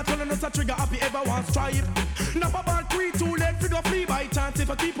turn me a turn us a trigger happy ever want strive. Now about 3 too late figure flee by chance if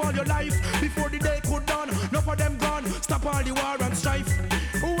I keep all your life before the day could done. No for them gone, stop all the war and strife.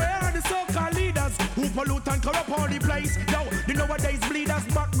 Where are the so-called leaders who pollute and corrupt all the place? Yo, the nowadays bleeders,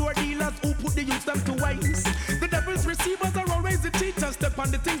 backdoor dealers who put the youths them to waste. The devil's receivers are always the teachers, step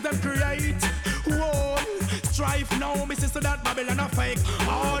on the things them create. Whoa, strife now, me sister that Babylon a fake.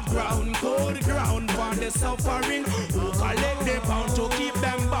 Hard ground, cold ground for the suffering. Who collect the pound to keep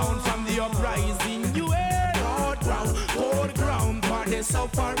them bound from the uprising. You ain't hard ground, cold ground for the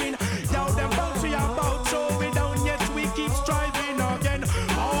suffering. Yo, them bounce we about so we down yet we keep striving again.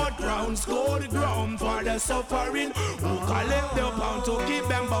 Hard grounds, cold ground for the suffering. Who collect the pound to keep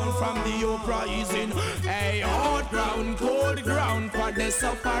them bound from the uprising. Hey, hard ground, cold ground for the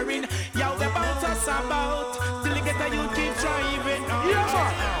suffering. Yo, the bounce us about till you get a you keep striving. Yeah,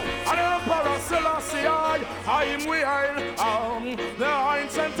 man. And the Emperor Selassie, I am wild. The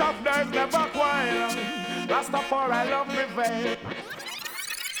ancient of days never quail. Rastafari love prevail.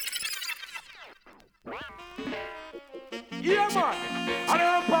 Yeah, man. And the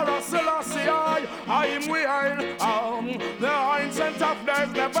Emperor Selassie, I am wild. The ancient of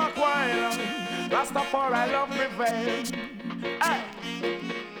days never quail. Rastafari love prevail. Hey.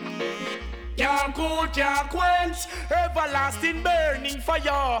 Can't cool, can't quench, everlasting burning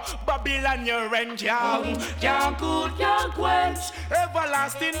fire. Babylon, your end, can't cool, can't quench,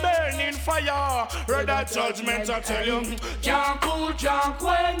 everlasting burning fire. Read that judgment, I tell you. Can't cool, can't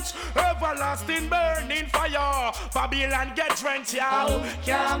quench, everlasting burning fire. Babylon, get drenched,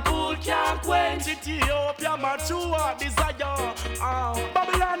 can't cool, can't quench. Ethiopia, mature desire.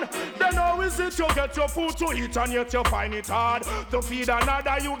 Babylon, then how is it you get your food to eat and yet you find it hard to feed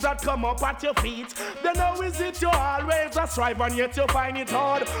another youth that come up at your feet? Then how is it you always a strive and yet you find it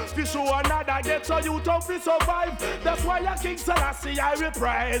hard to show another get so you tough to survive? That's why a King Selassie I will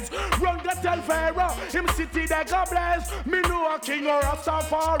praise. Run go tell Pharaoh him city they go bless. Me know a king or a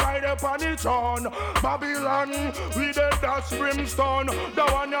star right up on the throne. Babylon with the dash brimstone, the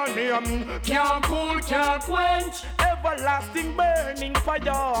one your name can't cool, can't quench. everlasting burning fire.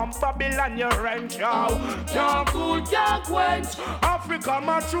 Babylon, your range, can't cool, can't quench. Africa,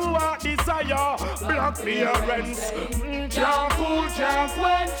 my true heart desire. Black clearance, can't cool, can't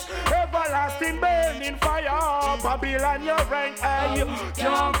quench. Everlasting burning fire. Babylon, your range,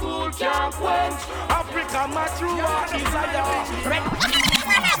 can't cool, can't quench. Africa, my true heart desire.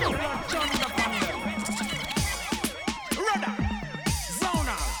 Runner,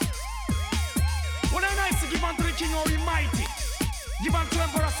 Zonal. When I nice to give unto the King or mighty, give unto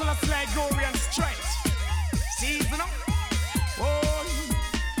Emperor Selassie glory and strength. Season up. Oh,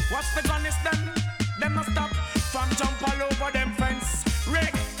 what's the gun is done? Them no stop from jump all over them fence.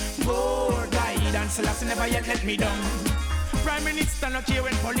 Rick, more guidance, Selassie never yet let me down. Prime Minister not here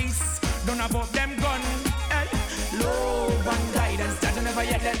when police don't about them gun. Hey, love and guidance, that never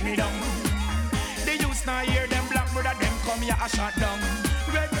yet let me down. They used now hear them black brother, them come here a shot down.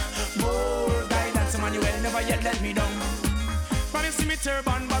 Red, more guidance, Emmanuel never yet let me down. From you see me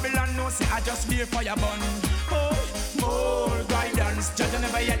turban, Babylon no say I just be a fire bun. Oh, more guidance, judge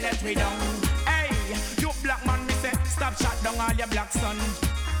never yet let me down. Hey, you black man, me say stop shot down all your black son.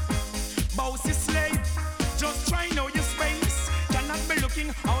 Bossy slave, just try know your space. Cannot be looking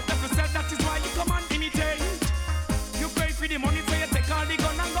out of yourself, that is why you come and imitate. You pay for the money, so you take all the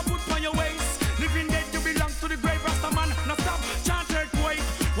gun and go put on your waist. Living dead, you belong to the grave, Rasta man. Now stop, chant earthquake.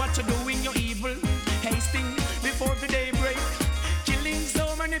 What you doing, you're evil. Hasting before the day break. Killing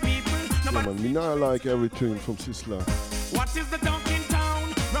so many people. No, yeah, man, me not like every tune from Sisla. What is the talk in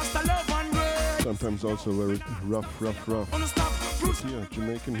town? Rasta love and grace. Sometimes also very rough. Wanna stop? But yeah,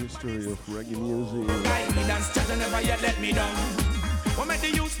 Jamaican history of reggae music. Guidance, judge never yet let me down. What make the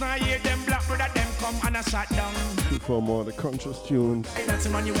youths now hear them black brother, them come and I shut down. For more the conscious tunes. That's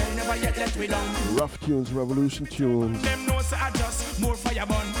Emmanuel never yet let me down. Rough tunes, revolution tunes. Them know say I just more fire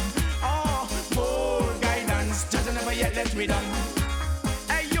burn. Oh, more guidance, judge never yet let me down.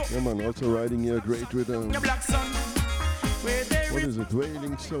 Hey yo. Yeah man, also riding your great rhythm. Your black son. Where there what is it?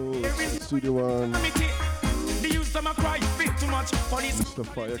 Wailing Souls, Studio One. The youth them a cry, bit too much. Police. Mr.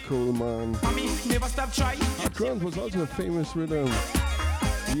 Fire Coleman. I mean, never stop trying. Grunt was also a famous rhythm.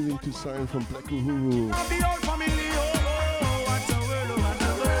 Leaving to sign from Black Uhuru. The old family, oh, what a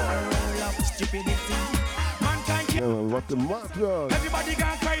world of stupidity. Mankind yeah, man, what the matter? Everybody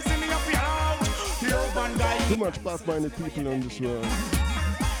gone crazy, me up out. Love and guide. Too much bad-minded people on this world.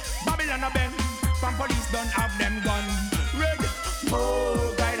 Babylon a bend, from police don't have them gun. Red,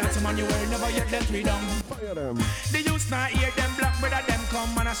 oh, guidance, Emmanuel never yet let me down. Fire them. The youths now hear them black brother, them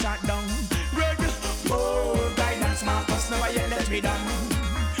come and I shot down. Red, oh, guidance, Marcus never yet let me down.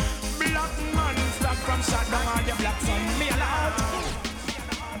 Black man, stop from shot down all your black son. Me allowed.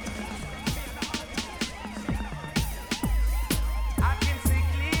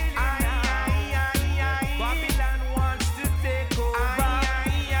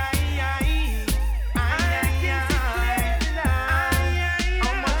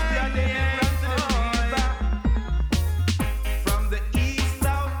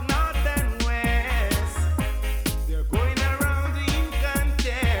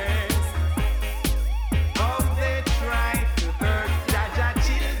 Try to hurt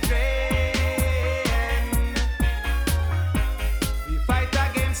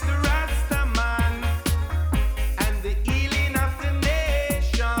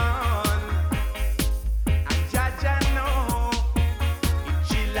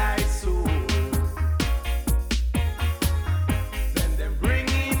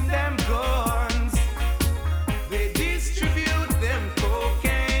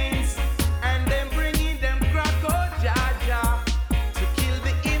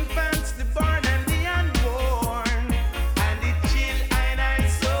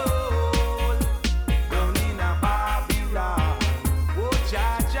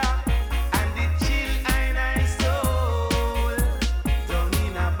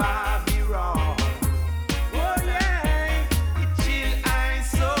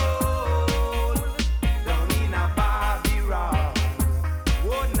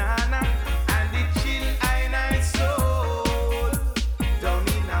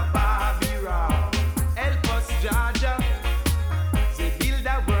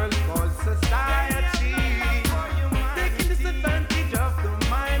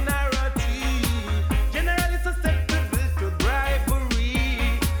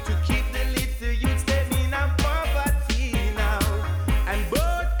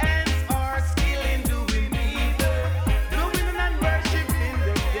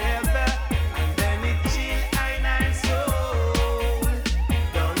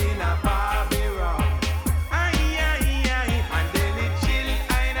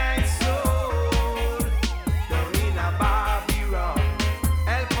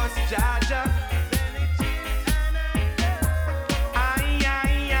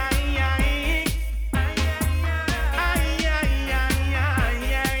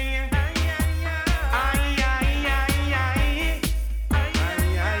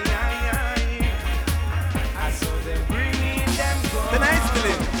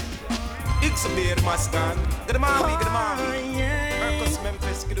Max Beer, Mascan. Good morning, good morning. Marcus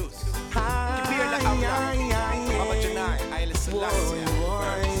Memphis, Kidus. Kibir la Abra. Mama Janai, Haile Selassie.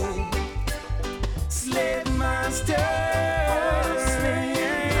 Slave master.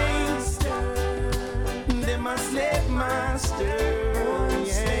 Them a slave master.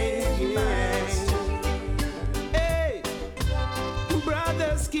 Hey,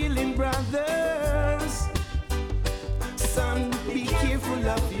 brothers killing brothers. Son, be careful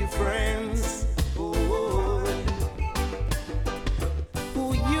of your friends. Oh,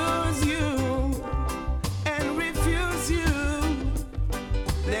 who use you and refuse you,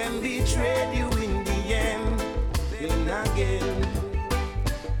 then betray you in the end. Then again,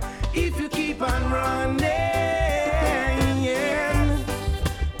 if you keep on running,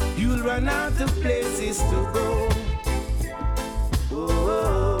 you'll run out of places to go.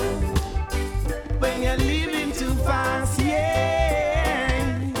 Oh, when you're living too fast,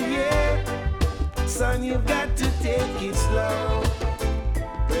 son, you've got to take it slow.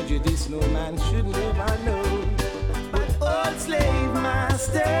 Prejudice no man should never know. But old slave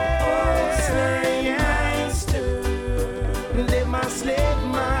master, they my slave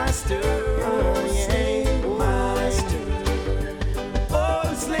master, old slave master,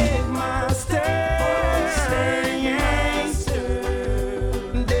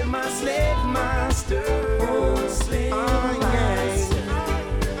 they my slave master.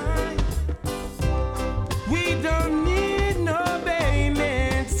 We don't need no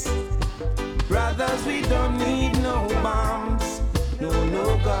bayonets, brothers. We don't need no bombs, no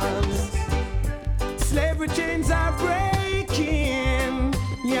guns. Slavery chains are breaking,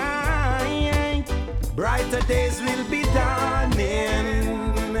 yeah. Brighter days will be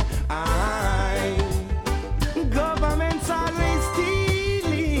dawning. Governments always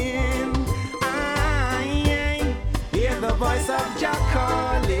stealing. Hear the voice of Jah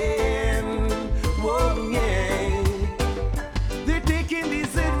calling. Whoa, yeah. They're taking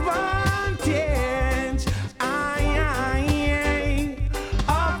disadvantage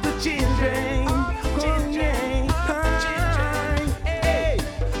of the children. Hey,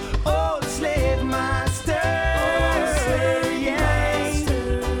 old slave master,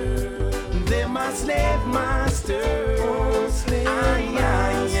 they're my slave master. Old slave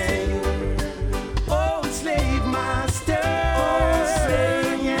master,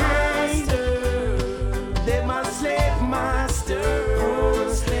 they're my slave master.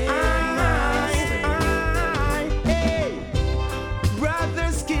 Hey,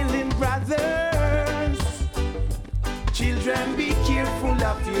 brothers killing brothers. Children, be careful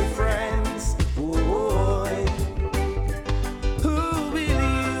of your friends. Boy, who will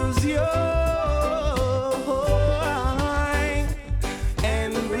use you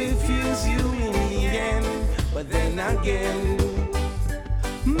and refuse you in the end. But then again,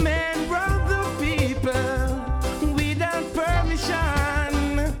 men rob the people without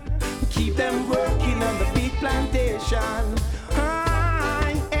permission, keep them working on the big plantation.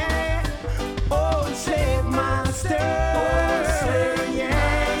 Old slave master,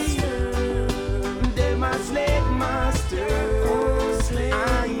 they're my slave master. Old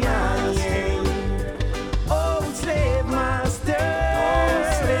slave master,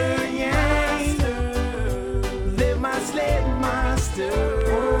 they're my slave master.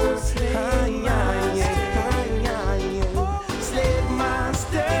 Slave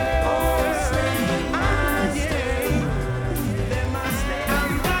master.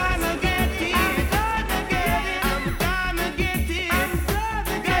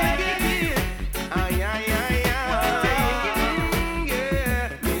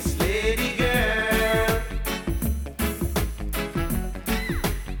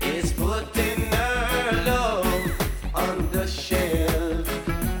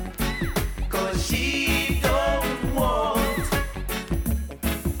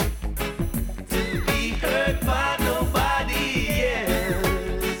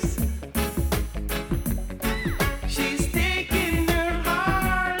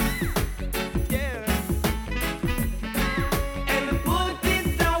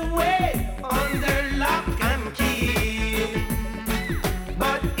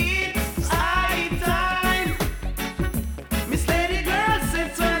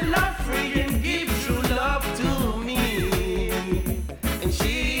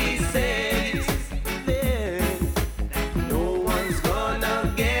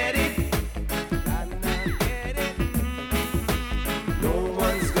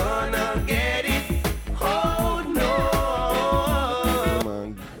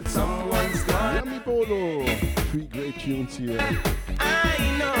 tunes here. I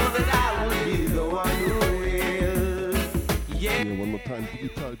know that I will be the one who will. Yeah. One more time,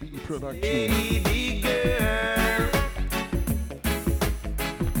 Pt.I production. Baby girl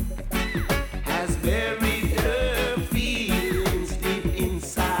has buried her feelings deep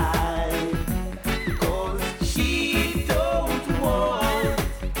inside, 'cause she don't want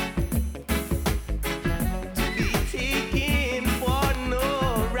to be taken for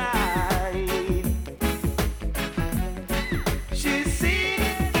no ride. She's sick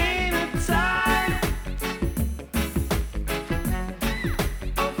in a time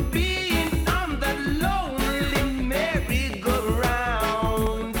of being on that lonely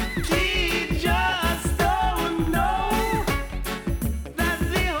merry-go-round. She just don't know that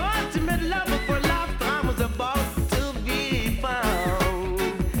the ultimate love of her lifetime was about to be found.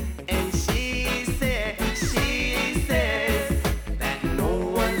 And she says that no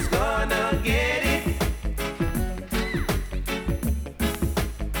one's gonna get it.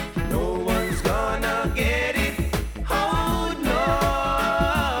 No one's gonna get it. Oh no,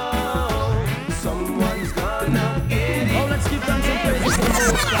 someone's gonna get it. Oh, let's give thanks and praise to the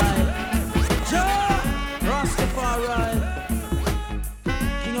Most High. Jah Rastafari,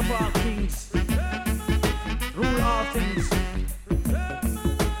 King of all kings, rule all things.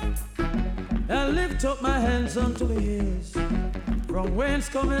 And lift up my hands unto the hills, from whence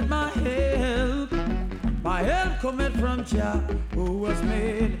cometh my help? My help cometh from Jah, who was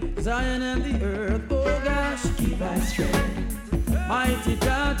made Zion and the earth. Oh gosh, give us strength. Mighty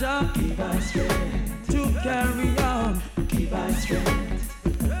Jah, Jah, give us strength to carry on. Give us strength.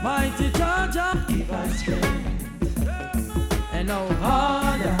 Mighty Jah, Jah, give us strength. And no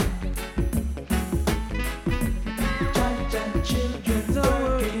harder. Jah children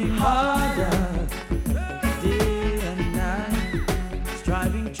working harder, day and night,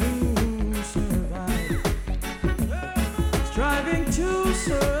 striving to survive. Striving to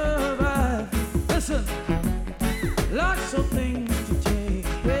survive. Listen, lots of things to take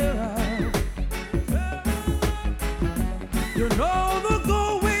care of. You know the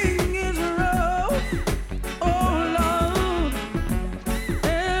going is rough, oh Lord,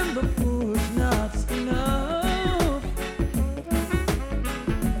 and the food's not enough.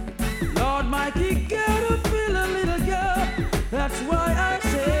 Lord Mikey, get up, feel a little girl. That's why I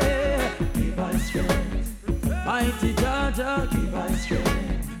say, give us strength. Mighty Jah, Jah, give us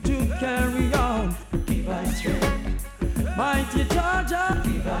strength to carry on. Give us strength. Mighty Jah, Jah,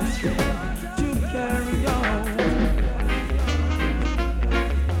 give us strength to carry on.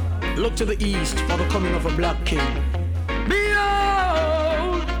 Look to the east for the coming of a black king.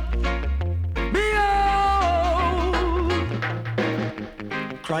 Behold, behold,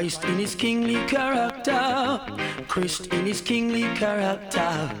 Christ in his kingly character, Christ in his kingly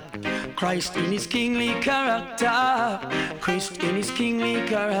character, Christ in his kingly character, Christ in his kingly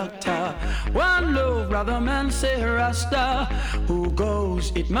character. One love, brother man, say Rasta. Who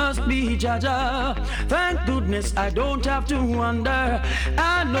goes? It must be Jaja. Thank goodness I don't have to wonder.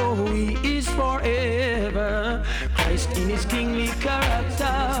 I know he is forever. Christ in his kingly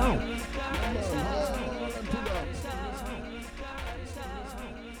character.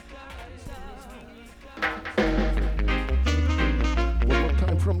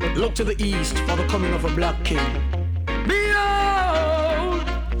 Look to the east for the coming of a black king. Behold,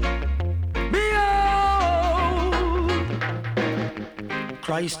 behold,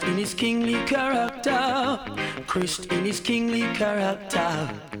 Christ in his kingly character, Christ in his kingly character,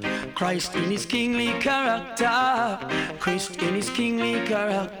 Christ in his kingly character, Christ in his kingly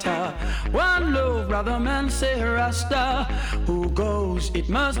character. One love, brother man, say Rasta. Who goes? It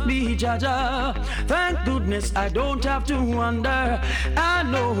must be Jaja. Thank goodness I don't have to wonder. I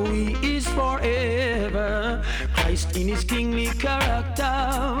know he is forever. Christ in his kingly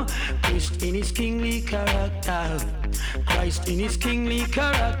character, Christ in his kingly character, Christ in his kingly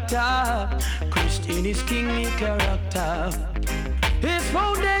character, Christ in his kingly character. His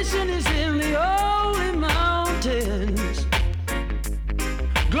foundation is in the holy mountains.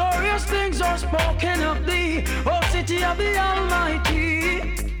 Glorious things are spoken of thee, O city of the Almighty.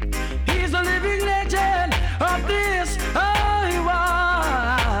 He's the living legend of this Iowa,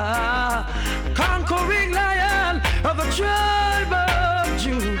 conquering lion of the tribe of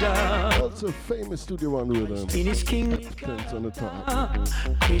Judah. Also famous Studio One with them. In his kingly Depends on the top.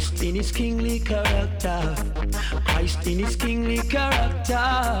 Christ in his kingly character, Christ in his kingly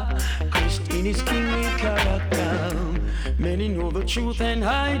character, Christ in his kingly character. Many know the truth and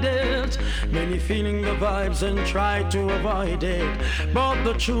hide it. Many feeling the vibes and try to avoid it. But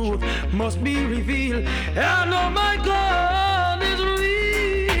the truth must be revealed. And oh my God is real.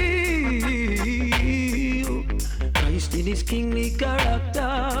 Christ in his kingly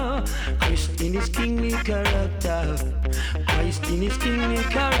character, Christ in his kingly character, Christ in his kingly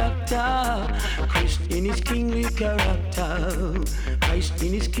character. Christ in his kingly character. Christ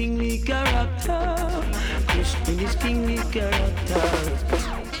in his kingly character. Christ in his kingly character.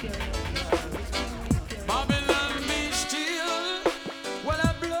 Babylon be still while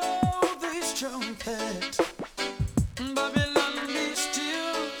I blow this trumpet. Babylon be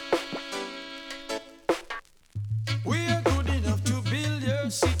still. We are good enough to build your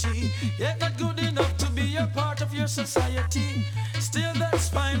city, yet not good enough to be a part of your society. Still that's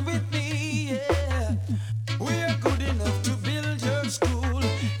fine with me, yeah. We are good enough to build your school,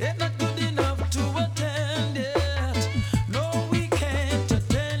 yet not good enough to attend it. No, we can't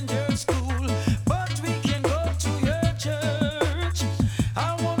attend your school, but we can go to your church.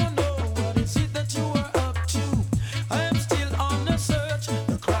 I wanna know what is it that you are up to. I am still on the search.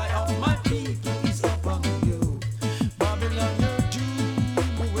 The cry of my people is upon you. Babylon, you're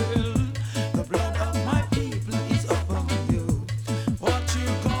doing well. The blood of my people is upon you. What you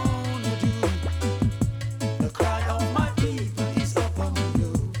gonna do? The cry of my people is upon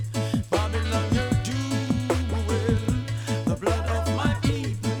you. Babylon, you're doing well. The blood of my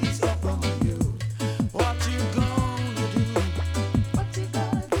people is upon you. What you gonna do? What you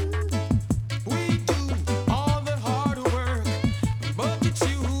gonna do? We do all the hard work, but it's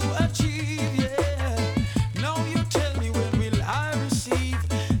you who achieve, yeah. Now you tell me, when will I receive?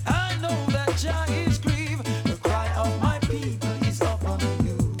 I know that Jah is grieved. The cry of my people is upon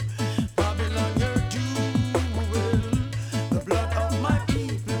you. Babylon, you're doing well. The blood of my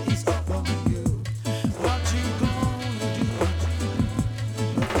people is upon you. What you gonna do?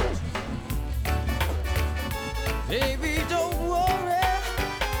 Baby, don't worry.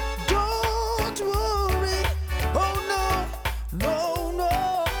 Don't worry. Oh no, no,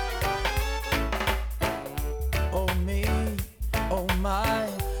 no. Oh me, oh my,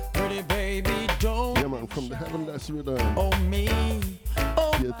 pretty baby, don't. Yeah, man, from the Heavenless Rhythm Oh me,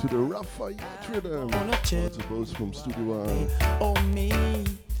 oh here to the Ruffneck Rhythm. That's both from Studio One. oh me,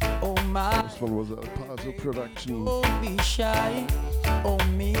 oh my. This one was a Paso production. Don't be shy. Oh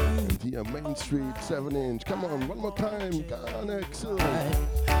me, And here, Main Street, 7-inch. Come on, one more time. Garnex.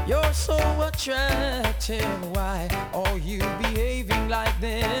 you're so attractive. Why are you behaving like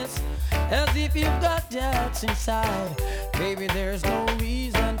this? As if you've got doubts inside. Baby, there's no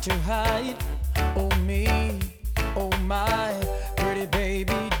reason to hide. Oh me, oh my, pretty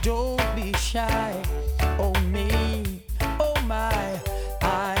baby, don't be shy. Oh me, oh my,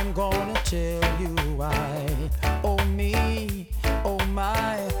 I'm gonna tell you why. Oh me, oh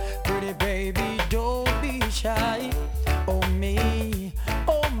my, pretty baby, don't be shy. Oh me,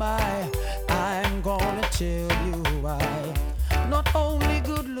 oh my, I'm gonna tell you why. Not only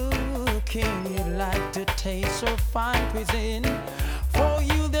good looking, you'd like to taste or fine cuisine. For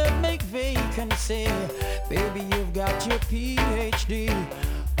you that make vacancy, baby, you've got your PhD.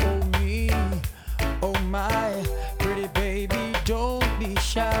 Oh me, oh my, pretty baby, don't be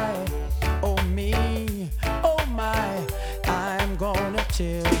shy. Oh me, oh my, I'm gonna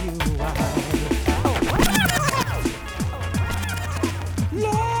tell you why.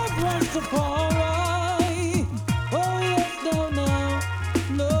 Love Rastafari. Oh yes, now,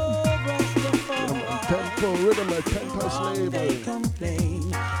 love Rastafari. Tempo Rhythm, my Penthouse label. They complain.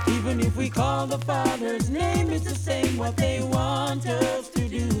 Even if we call the Father's name, it's the same what they want us to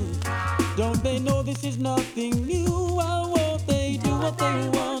do. Don't they know this is nothing new? Why won't they do what they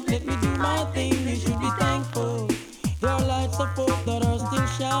want? Let me do my thing, they should be thankful. There are lights of hope that are still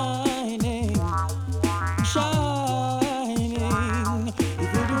shining. Shining.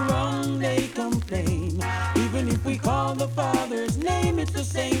 If we do wrong, they complain. Even if we call the Father's name, it's the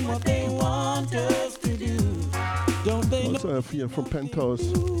same what they want us to do. Don't they know? Also, I feel from Penthouse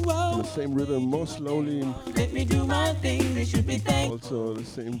in the same rhythm, more slowly. Let me do my thing, they should be thankful. Also, the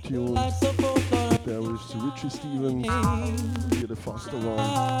same tune. Lights of hope that are There is Richie Stevens. Here, the faster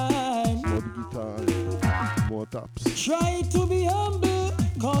one. More the guitar, more taps. Try to be humble,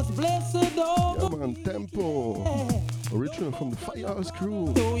 cause blessed all. Yeah, man, Tempo. Original from the Firehouse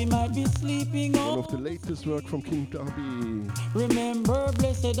Crew. So we might be sleeping One on. of the latest work from King Tubby. Remember,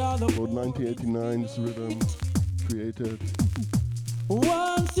 blessed are the About 1989, this rhythm created.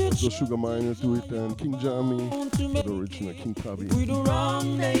 once you So Sugar Minor do it and King Jammy, but original King Tubby. we do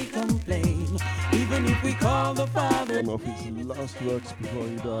wrong, they complain. Even if we call the Father, One of his last works before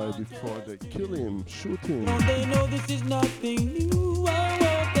he died, before they kill him, shoot him. don't they know this is nothing new? Why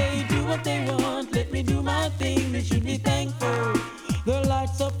won't they do what they want? Let me do my thing, they should be thankful. The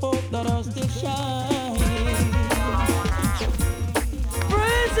lights of hope that are still shining.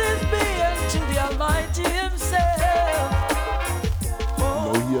 Praises be unto the Almighty Himself.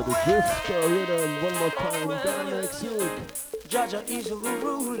 Now hear the Drifter rhythm one more time, down next week. Jaja is a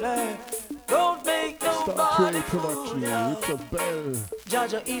ruler. Don't make nobody fool you.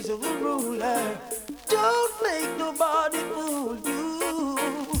 Jaja is a ruler. Don't make nobody fool you.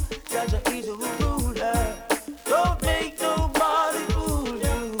 Jaja is a ruler. Don't make nobody fool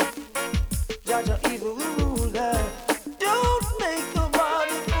you. Jaja is a ruler. Don't make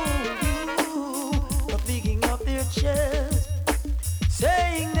nobody fool you. For picking up their chest,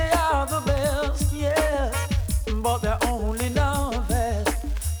 saying they are the best, yes, but they're only novice.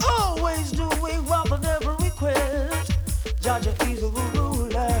 Always doing what they never request. Jaja is a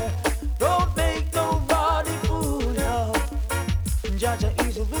ruler. Don't make nobody fool you. Jaja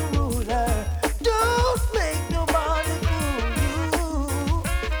is a ruler. Don't make nobody fool you.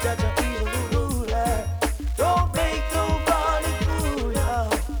 Jaja is a ruler. Don't make nobody fool you.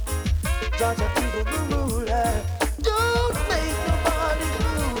 Jaja is a ruler. Don't make nobody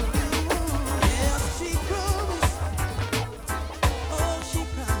fool you. Yes, she promised. Oh, she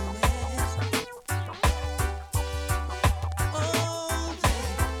promised. Oh,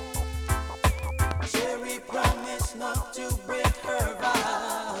 yeah. Sherry promised not to break her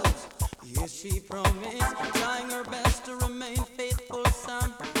vows. Yes, she promised, trying her best to remain faithful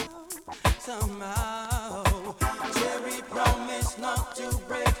somehow. Sherry promised not to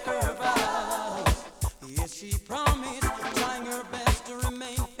break her vows. Yes, she promised, trying her best to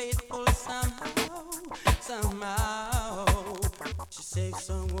remain faithful somehow. She said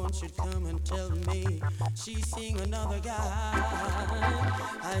someone should come and tell me she's seeing another guy.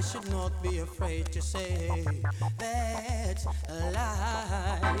 I should not be afraid to say that's a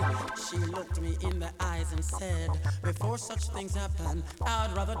lie. She looked me in the eyes and said, before such things happen,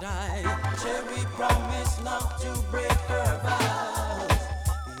 I'd rather die. Cherry promised not to break her vows.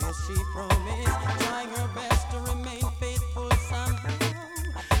 Yes, she promised, trying her best to remain faithful somehow.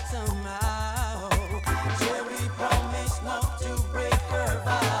 Cherry promised not to break her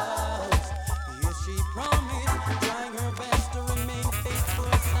vows. Yes, she promised, trying her best to remain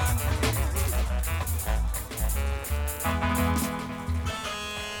faithful somehow.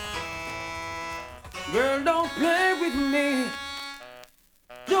 Girl, don't play with me.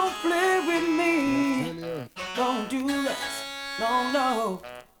 Don't play with me. Don't do that. No, no.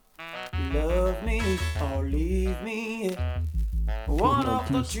 Love me or leave me. One of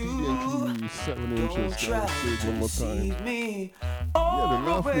the two. Don't try to deceive me. All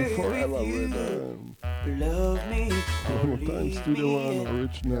the way with you. Love me or leave me.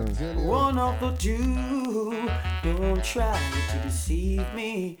 One of the two. Don't try to deceive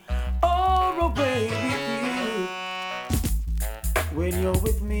me. All the way with you. When you're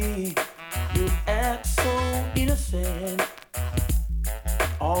with me, you act so innocent.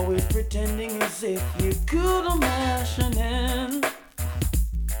 Always pretending as if you could imagine it.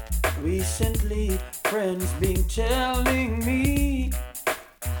 Recently, friends been telling me,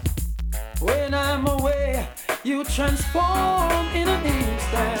 when I'm away, you transform in an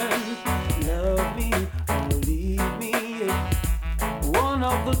instant. Love me or leave me. One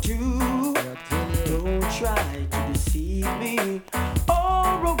of the two. Don't try to deceive me.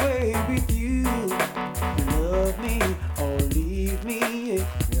 Or away with you. Love me or leave me.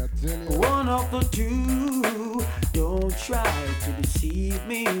 One of the two. Don't try to deceive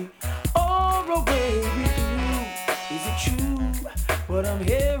me. Or away with you. Is it true what I'm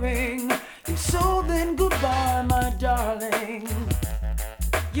hearing? If so, then goodbye, my darling.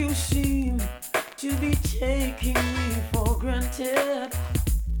 You seem to be taking me for granted,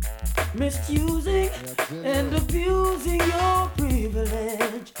 misusing and abusing your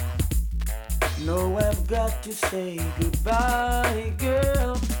privilege. No, I've got to say goodbye,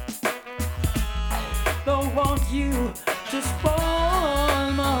 girl. Don't want you to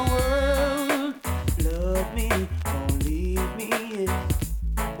spoil my world. Love me or leave me.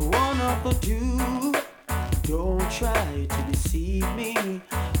 One of the two. Don't try to deceive me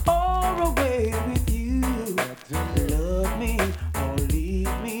or away with you. Love me or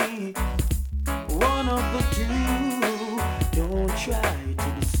leave me. One of the two. Don't try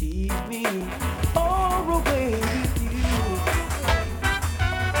to deceive me or away with you.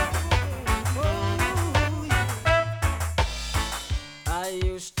 I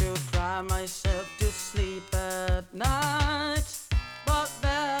used to cry myself to sleep at night, but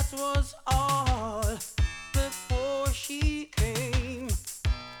that was all before she came.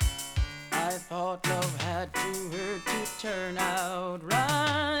 I thought love had to hurt to turn out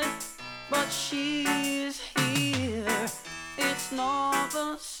right, but she's here. It's not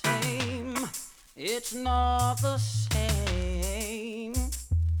the same. It's not the same.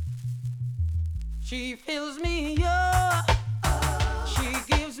 She fills me up. She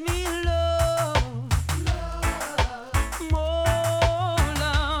gives me love. More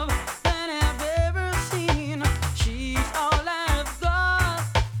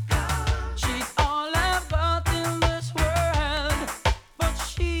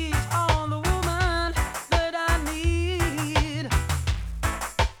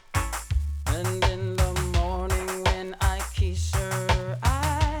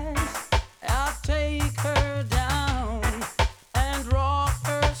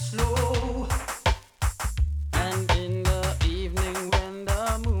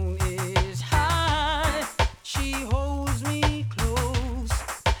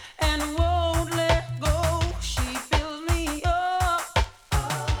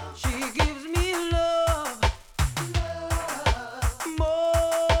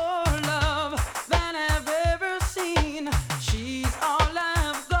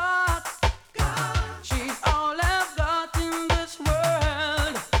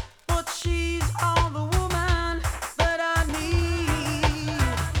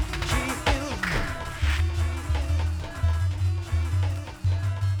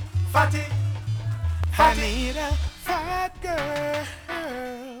fatty. I need a fat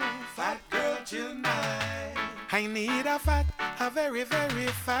girl tonight. I need a very, very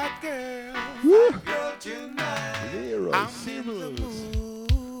fat girl tonight. Leroy Sibbles.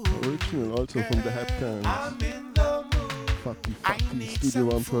 Original also from the Headcans. Fatty Studio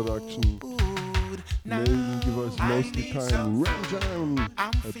One production. Amazing device mostly time. Ram Jam.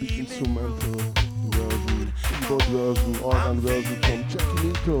 A big instrumental version. Keyboard version, organ version from Jackie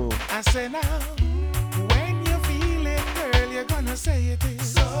Nito. I say now, when you feel it, girl, you're gonna say it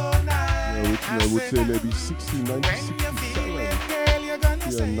is so nice. Yeah, original I would say maybe 60, 90, 67. You're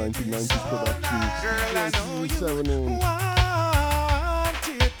gonna say 1990 production. Girl, I know you want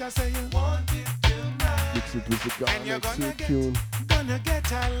it. I say you want it tonight. Mix it with the Garnet Silk tune. Gonna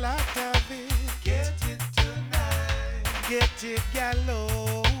get a lot of it. Get it tonight. Get it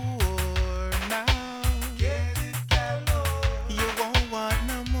galore now. Get it galore. You won't want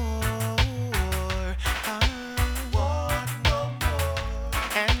no more. Want no more.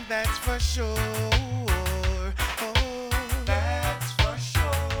 And that's for sure. That's for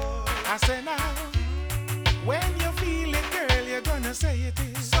sure. I say now, when you feel it, girl, you're gonna say it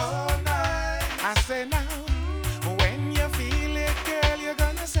is so nice. I say now, when you feel it, girl, you're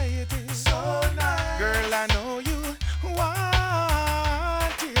gonna say it is so nice. Girl, I know you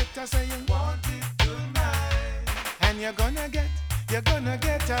want it. I say you want it tonight. And you're gonna get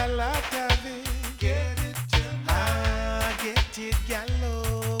a lot of it. Get it tonight. Get it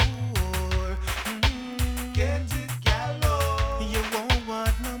galore. Get it galore. You won't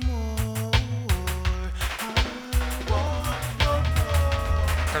want no more.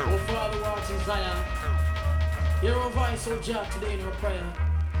 Oh, Father, who art in Zion, hear our voice, O Jah, today in our prayer,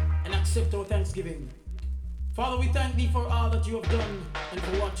 and accept our thanksgiving. Father, we thank thee for all that you have done and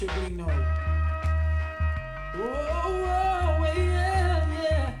for what you're doing now. Oh,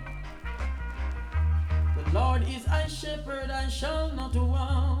 yeah. The Lord is thy shepherd, I shall not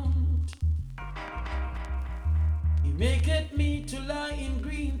want. He maketh me to lie in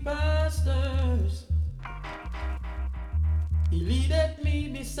green pastures. He leadeth me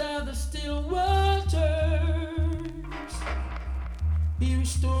beside the still waters. He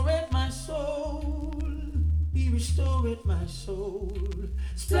restoreth my soul. He restoreth my soul.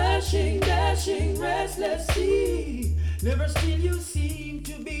 Splashing, dashing, restless sea. Never still you seem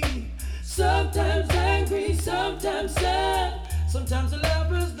to be. Sometimes angry, sometimes sad. Sometimes a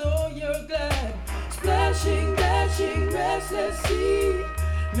laugh as though you're glad. Splashing, dashing, restless sea.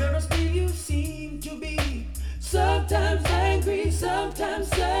 Never still you seem to be. Sometimes angry, sometimes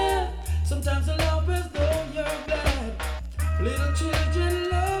sad. Sometimes a laugh as though you're glad. Little children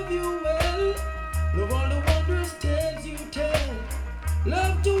love you well. Love all the wondrous tales you tell.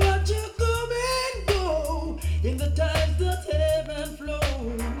 Love to watch you come and go in the tides that ebb and flow.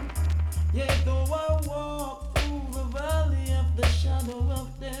 Yet though I walk through the valley of the shadow of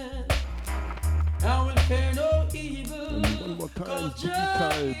death, I will fear no evil. One more time,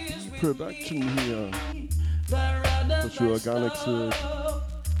 Pt.I production here. For sure, Garnet Silk.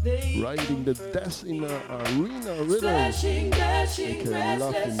 Riding the death in the arena rhythm. Okay,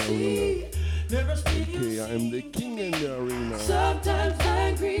 love in the arena. Okay, I am the king in the arena. Sometimes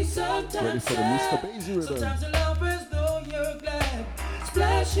angry, sometimes ready for the Mr. Basie rhythm. Sometimes a love as though you're glad.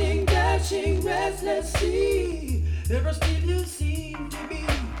 Splashing, dashing, restless sea. Never still you seem to be.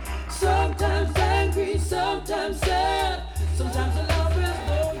 Sometimes angry, sometimes sad. Sometimes a love as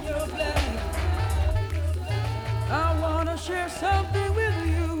though you're glad. I wanna share something with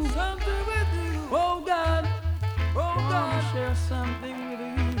you. Oh God, share something with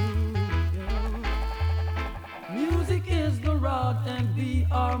you. Yeah. Music is the rod and we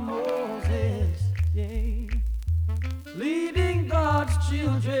are Moses. Yeah. Leading God's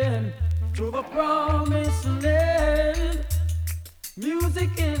children to the promised land. Music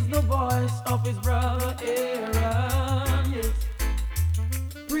is the voice of his brother Aaron. Yes.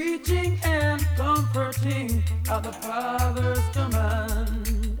 Preaching and comforting at the Father's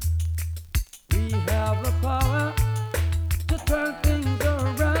command. We have the power to turn things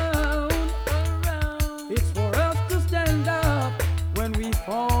around. It's for us to stand up when we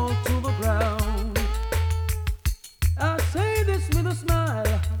fall to the ground. I say this with a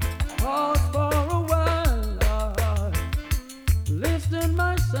smile, pause for a while. Listen,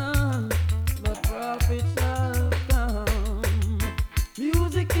 my son, the prophets have come.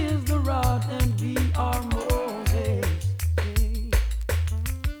 Music is the rod and we are Moses.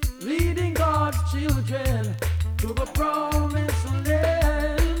 Leading God's children to the promised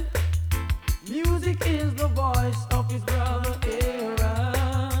land. Music is the voice of his brother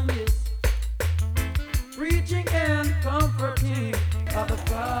Aaron.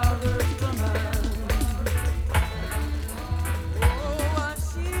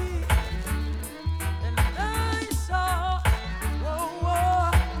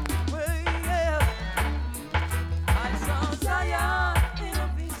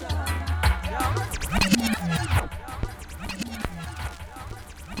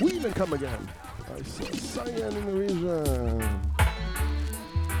 come again. I saw Cyan in the vision.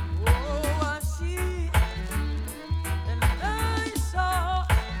 Oh, I see, and I saw.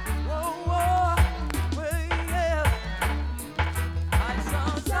 Oh, oh, well, yeah. I saw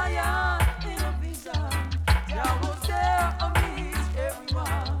Zion in a vision. Jah was there amidst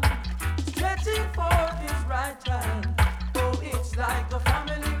everyone, stretching forth his right hand. Oh, it's like a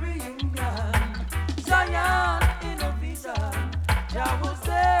family reunion. Zion in a vision. Jah was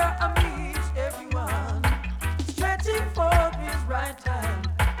there amidst everyone, stretching forth his right hand.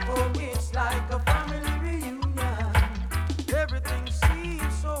 Oh, it's like a family reunion. Everything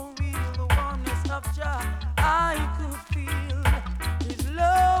seems so real, the warmness of Jah I could feel. His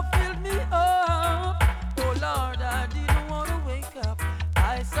love filled me up. Oh Lord, I didn't want to wake up.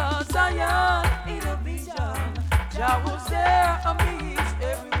 I saw Zion in a vision. Jah was there amidst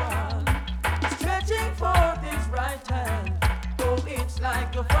everyone, stretching forth his right hand. Oh, it's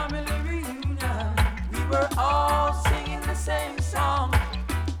like a family reunion. We were all singing the same song,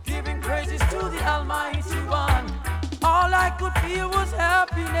 giving praises to the Almighty One. All I could feel was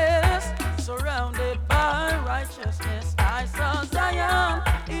happiness, surrounded by righteousness. I saw Zion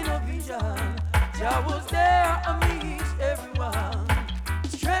in a vision. Jah was there amidst everyone,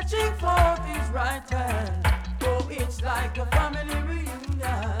 stretching forth his right hand. Oh, it's like a family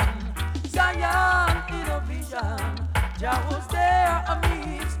reunion. Zion in a vision. Jah was there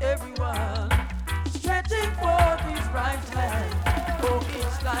amidst everyone, stretching forth his right hand. Oh,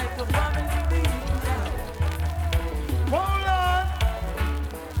 it's like a family reunion. Hold on,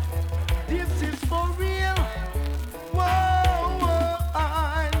 this is for real. Whoa, whoa,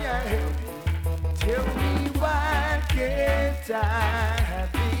 yeah. Tell me why can't I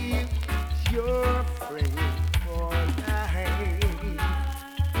be your friend for life?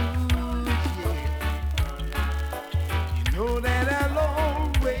 Ooh, yeah. You know that I'll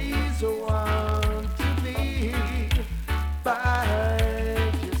always want to be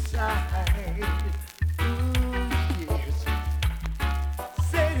by your side. Ooh, yes.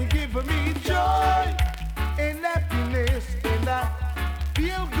 Say to give me joy and happiness, and I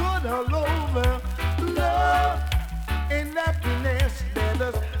feel good all over. Love and happiness, let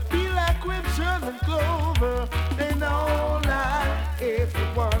us be like crimson and clover. And all I ever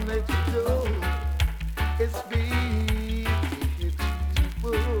wanted to do is be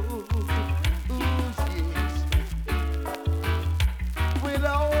beautiful. Ooh, yes. With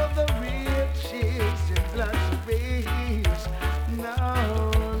all the riches and luxuries,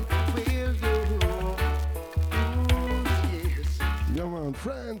 none will do. Ooh, yes. Yeah, man,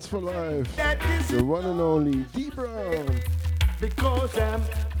 friends for life. The one and only D Brown. Because I'm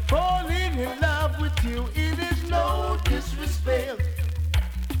falling in love with you, it is no disrespect.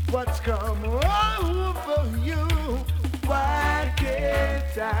 What's come over you? Why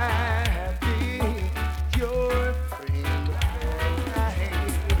can't I be your friend?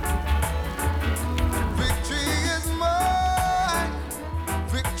 Victory is mine.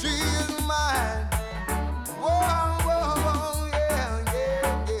 Victory is mine. Whoa, whoa, whoa, yeah, yeah,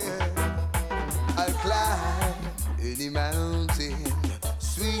 yeah. I'll climb any mountain,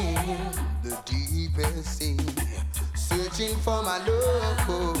 swim the deepest sea, searching for my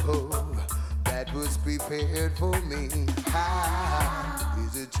love that was prepared for me. How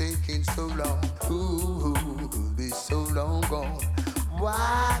is it taking so long? Ooh, be so long gone.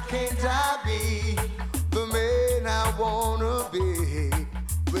 Why can't I be the man I wanna be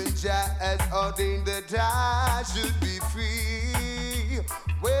when Jah has ordained that I should be free?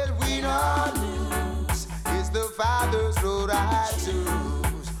 Well, win or lose, it's the Father's road I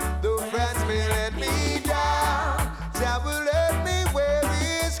choose. Though friends may let me down, Jah will let me wear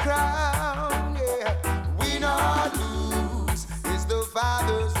his crown. Yeah, win or lose, it's the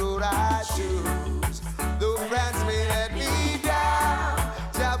Father's road I choose. Though friends may let me down,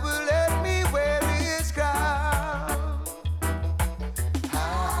 Jah will let me wear his crown.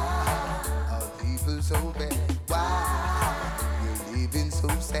 How are people so bad? Why you're living so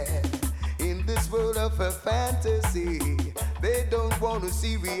sad in this world of a fantasy? They don't want to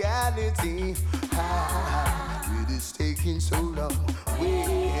see reality. How it is taking so long?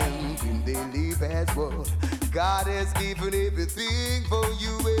 When they live as one? God has given everything for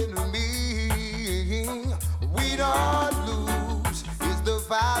you and me. We don't lose. It's the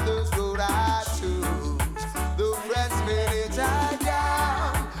Father's road I choose. The friends may tie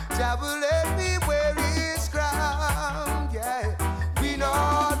down. Jah will let me wear his crown. Yeah, we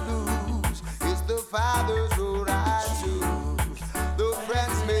don't lose. It's the Father's road I choose. The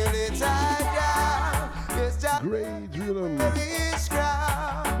friends may tie down. Yes, Jah Great rhythm. his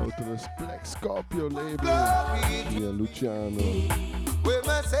crown. Out to this Black Scorpio label. Yeah, Luciano. Where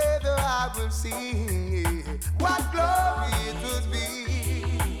my my Savior I will see. What glory it would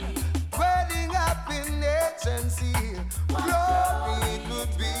be, dwelling up in nation's sea. Glory it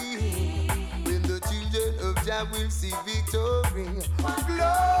would be, when the children of Jah will see victory. Glory,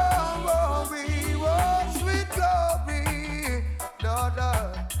 oh sweet glory, Lord,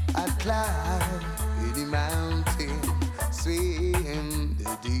 I climb any mountain, swim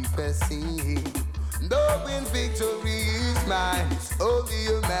the deepest sea. Knowing victory is mine, it's only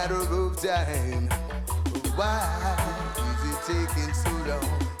a matter of time. Why is it taking so long?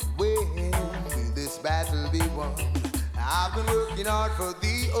 When will this battle be won? I've been working hard for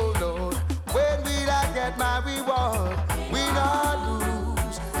thee, oh Lord. When will I get my reward? Win or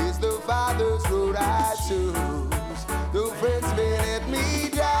lose is the Father's road I choose. The friends may let me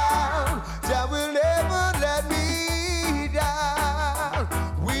down, Jah will never let me down.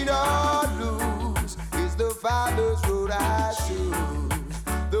 Win or lose is the Father's road I choose.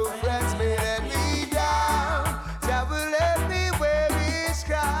 The friends may let me down, Jah will let me wear His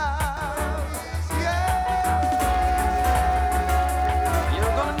crown. Yeah.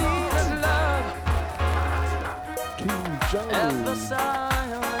 You're gonna need His love as the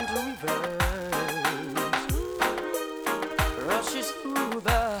silent river rushes through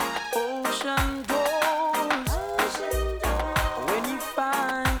the ocean doors. When you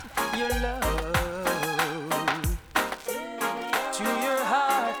find your love to your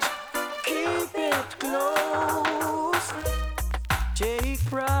heart, keep it close. Take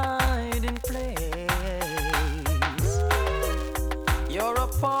pride in place. You're a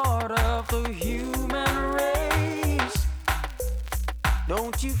part of the human race.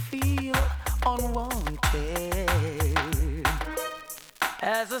 Don't you feel unwanted?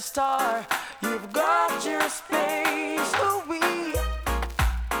 As a star, you've got your space. Oh, we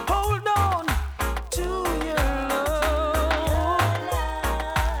hold on to your love.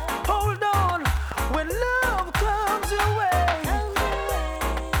 Hold on when love comes your way.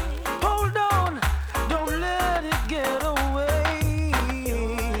 Hold on, don't let it get away.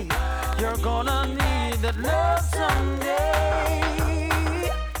 You're gonna need that love someday.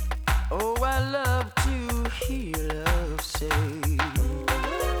 Oh, I love to hear love say,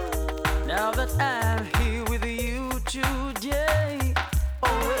 now that I'm here with you today,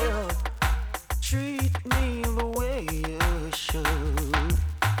 oh well, treat me the way you should.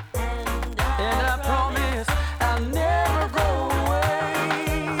 And I promise I'll never go away.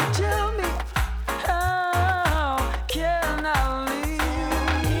 Tell me, how can I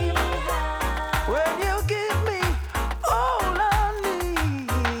live when you give me all I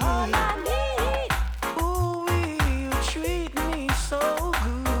need? Ooh, you treat me so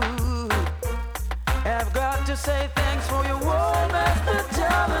good. I've got to say thanks for your warm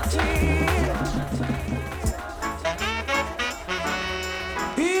hospitality.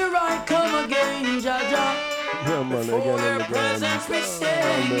 Here I come again, Jaja. Yeah, man, For again your and presence we again.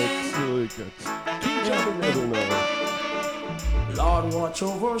 Lord, watch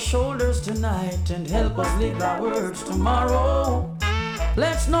over our shoulders tonight and help us live our words tomorrow.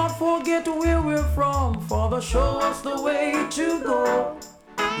 Let's not forget where we're from, Father, show us the way to go.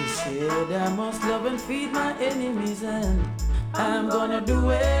 He said I must love and feed my enemies, and I'm gonna do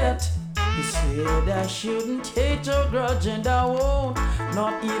it. He said I shouldn't hate or grudge, and I won't,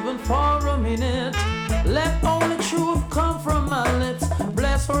 not even for a minute. Let only truth come from my lips.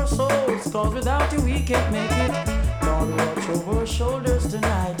 Bless our souls, cause without you we can't make it. Lord, watch over our shoulders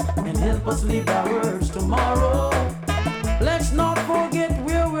tonight and help us live our words tomorrow. Let's not forget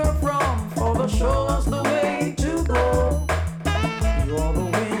where we're from, Father, show us the way to go. You're the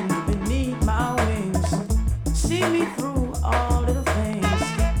wind beneath my wings, see me through all little things.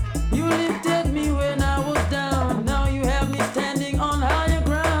 You lifted me when I was down, now you have me standing on higher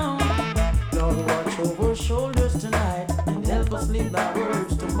ground. Lord, watch over our shoulders tonight and help us live our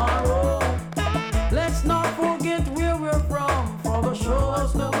words tomorrow. Let's not forget where we're from, Father, show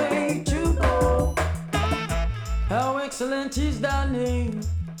us the way to go. How excellent is thy name,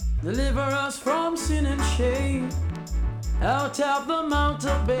 deliver us from sin and shame. Out of the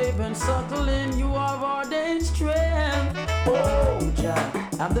mountain, babe, and suckle in you have ordained strength. Oh, Jah,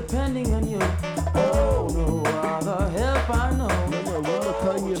 I'm depending on you. Oh, no other help I know. Remember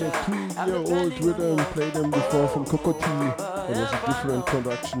Kanye, the 2-year-old rhythm, played them before from Coco T. It was a different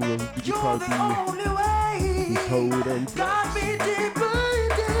production of Digital B. He told them, God be deep,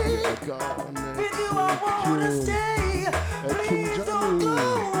 with you I wanna stay. Please don't go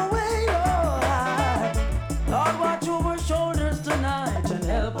away, Lord. Lord, watch over shoulders tonight and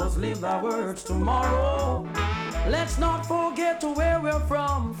help us live our words tomorrow. Let's not forget where we're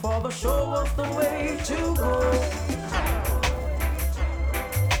from, Father, show us the way to go.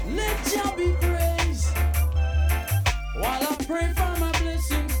 Jah be praised while I pray for my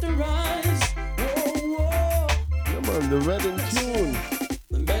blessings to rise. Oh, Come on, the wedding tune.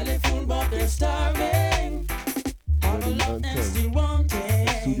 the belly full but they're starving. Have a lot and still wanting.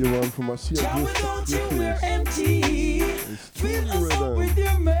 Studio one from us here. Jah, without you we're empty. Fill us up with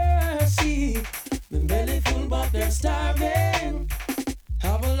your mercy. The belly full but they're starving.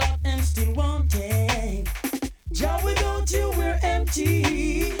 Have a lot and still wanting. Jah, without you we're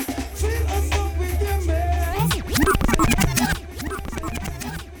empty. Fill us up with your mercy.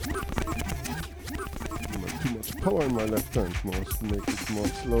 Too much power in my left hand. Must make it more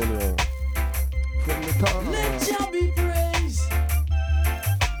slowly. From the top. Let Jah be praised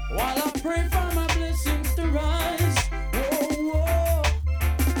while I pray for my blessings to rise. Oh,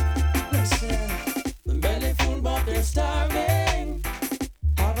 listen, the belly full but they're starving.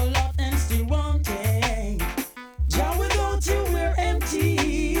 Have a lot and still wanting. Jah, without you we're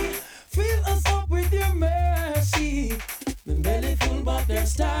empty. Fill us up with your mercy. The belly full but they're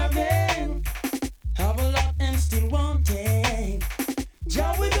starving. Have a lot and still wanting.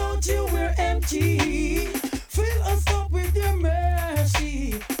 Jah, without you we're empty. Fill us up with your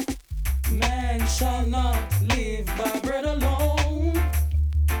mercy. Man shall not live by bread alone,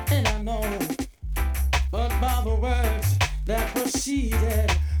 and I know, but by the words that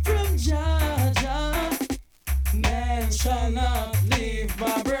proceeded from Jah Jah. Man shall not live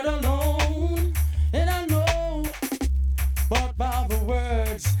by bread alone, and I know, but by the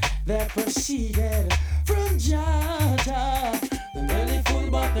words that proceeded from Jah Jah. The belly full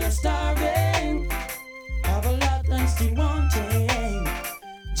but they're starving. Have a lot and still wanting.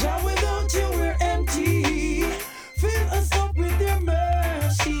 Jah, without you we're empty. Fill us up with your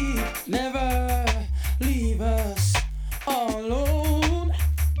mercy. Never leave us alone.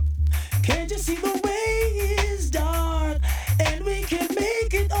 Can't you see the way is dark and we can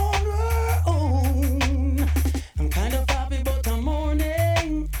make it on our own? I'm kind of happy but I'm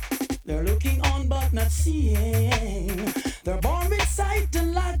mourning. They're looking on but not seeing. They're born with sight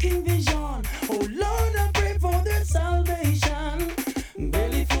and lacking vision. Oh Lord, I pray for their salvation.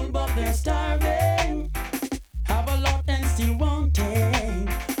 Belly full but they're starving. Have a lot and still wanting.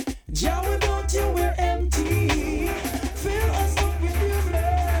 Jah, without you we're empty. Fill us up with your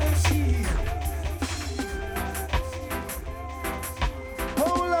mercy.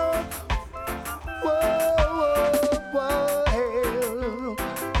 Hold on. Whoa,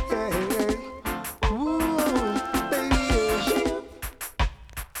 yeah. Ooh, baby, yeah.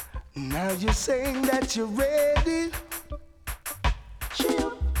 Now you're saying that you're ready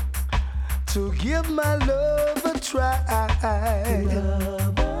to give my love a try. I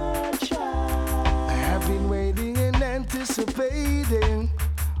have been waiting and anticipating.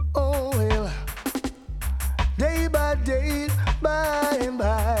 Oh well, day by day, by and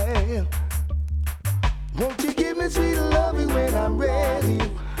by. Won't you give me sweet loving when I'm ready?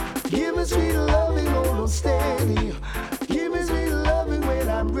 Give me sweet loving, hold on steady. Give me sweet loving when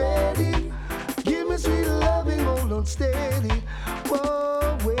I'm ready. Give me sweet loving, hold on steady.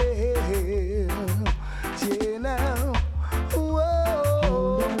 Whoa, well, yeah now.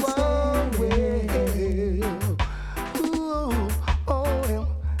 Whoa, whoa, well. Ooh, oh, well,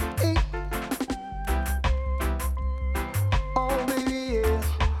 hey. Oh, baby, yeah.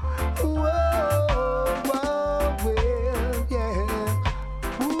 Whoa, whoa, well,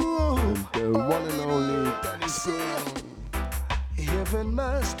 yeah. Ooh, The one and only Danny Brown. heaven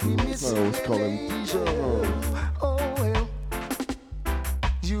must be missing. I was calling DJ. Oh, well,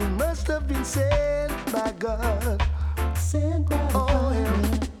 you must have been sent by God. Sent by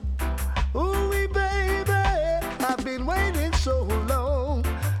God. Well. Ooh, baby, I've been waiting so long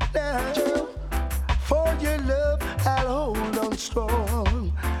now for your love. I'll hold on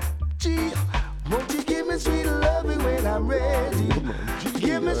strong. Gee, won't you give me sweet loving when I'm ready?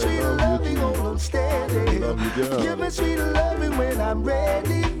 Give me sweet loving, hold on steady. Give me sweet loving when I'm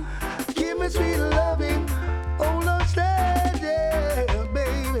ready. Give me sweet loving, hold on steady,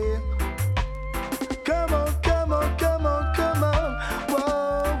 baby. Come on, come on, come on, come on.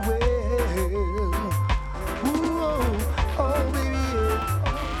 Whoa, well. Ooh, oh, baby, yeah.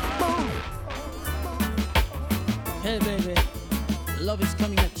 Hey baby, love is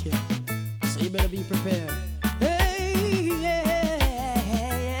coming at you, so you better be prepared. Hey, yeah,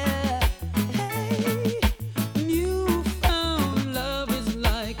 yeah. Hey, new found love is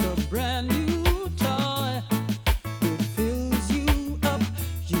like a brand new toy.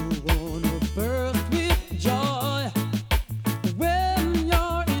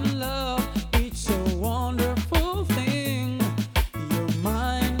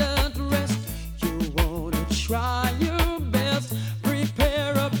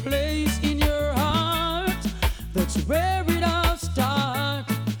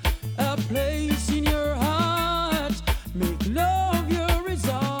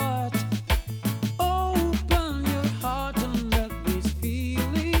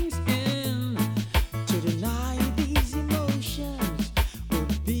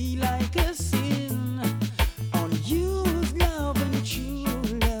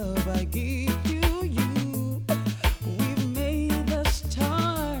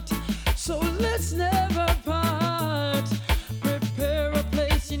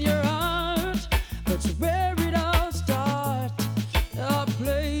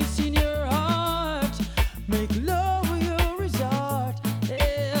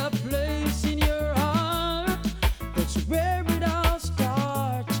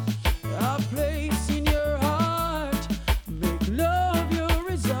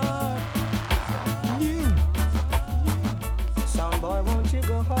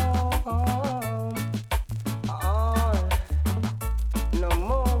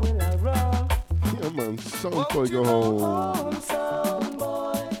 man. Soundboy go home.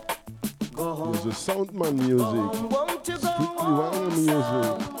 There's a Soundman music. Strictly vinyl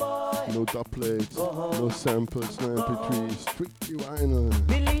music. No dub plates, no samples, no MP3. Strictly vinyl.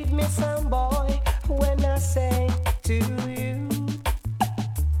 Believe me, Soundboy, when I say to you,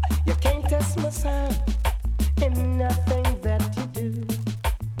 you can't test my sound in nothing that you do.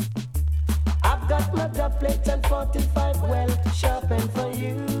 I've got my dub plate and 45 well sharpened for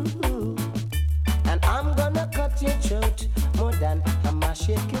you. And I'm gonna cut your throat more than I'ma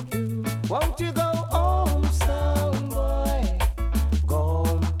shake you do. Won't you go home, Soundboy? Go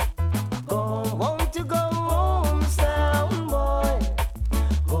home, go home. Won't you go home, Soundboy?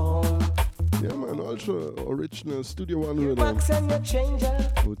 Go home. Yeah, man, ultra original Studio One rhythm. Box and your changer.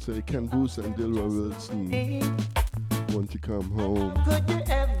 I would say Ken Boothe and Dilroy Wilson. Won't you come home? Could you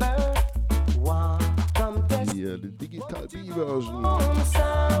ever want come test? Yeah, the Digital B version. Home,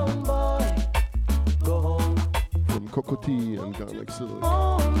 Soundboy. Go home. From Cocotee and Garnex Hill.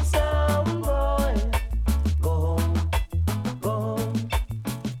 Home, Soundboy. Go home. Go home.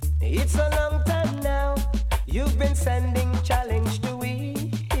 It's a long time now. You've been sending challenge to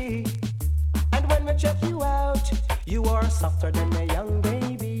we. And when we check you out, you are softer than a young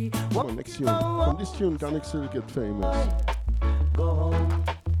baby. Come on, next tune. From this tune, Garnex Hill get famous. Go home.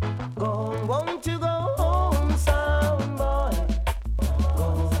 Go home. Won't you go home, Soundboy? Go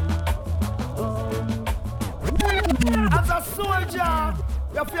home. Go home. As a soldier,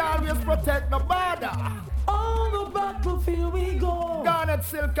 you have to always protect the border. On the battlefield we go. Garnet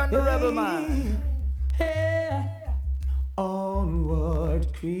Silk and the Rebel Man. Hey.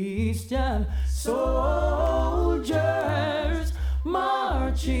 Onward, Christian soldiers,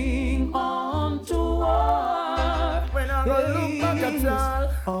 marching on to war. When I look back at y'all.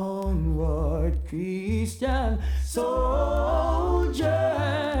 Onward, Christian soldiers,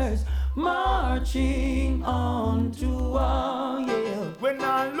 marching on to war. Yeah. When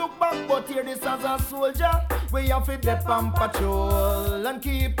I look back, but hear this as a soldier, we have to dip on patrol and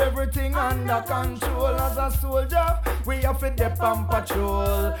keep everything under control. As a soldier, we have to dip on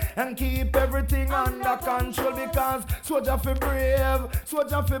patrol and keep everything under control. Because soldier fi brave,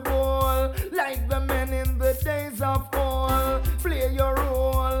 soldier fi bold, like the men in the days of old. Play your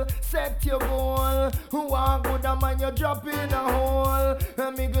role, set your goal. Who are good a man, you drop in a hole.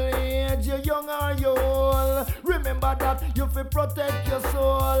 A middle age, you young or you old. Remember that you fi protect your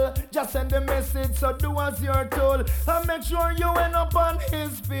soul. Just send the message, so do as you're told, and make sure you end up on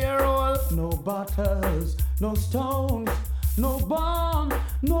his payroll. No battles, no stones, no bombs,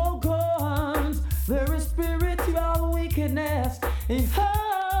 no guns. There is spiritual wickedness in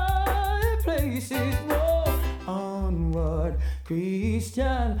high places. Whoa. Onward,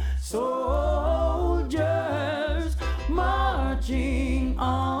 Christian soldiers, marching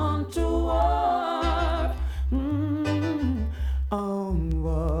on to war.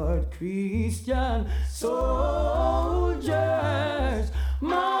 Onward, Christian soldiers,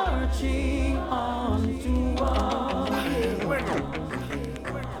 marching on to war.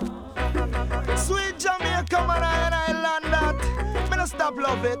 Sweet Jamaica, man, and I land that. Me no stop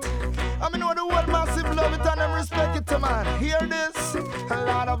love it. I mean, know the world massive love it and them respect it, man. Hear this? A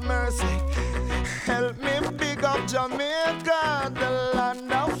lot of mercy. Help me big up Jamaica, the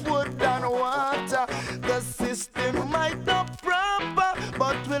land of wood and water. The system might not proper,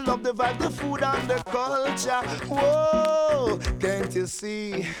 but we love the vibe, the food and the culture. Whoa, can't you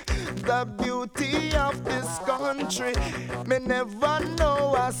see the beauty of this country? Me never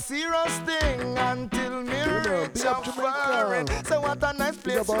know a serious thing until me reach a foreign. So what a nice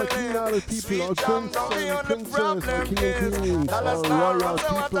place to live. Sweet jam, the only problem is Dallas Narrow.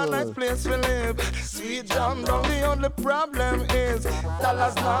 So what a nice place to live. Sweet jam, the only problem is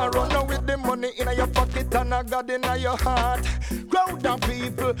Dallas Narrow. Now with the money in your pocket and a God in your heart. Crowd of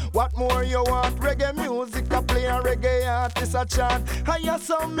people, what more you want? Reggae music, I play a reggae artist a chant. I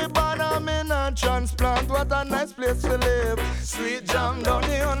saw me born and me not transplant. What a nice place to live. Sweet jam, the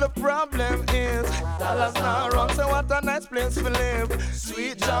only problem is Dallas Narrow. So what a nice place to live.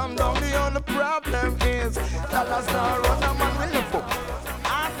 Sweet jam, the only problem is Dallas Narrow. No man will live for.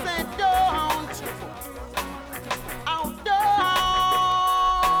 I said don't. Oh,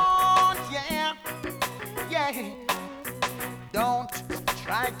 don't. Yeah. Don't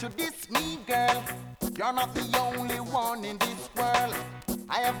try to diss me, girl. You're not the only one in this world.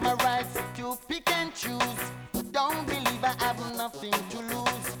 I have my rights to pick and choose. Don't believe I have nothing to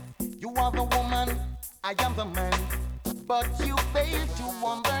lose. You are the woman, I am the man. But you fail to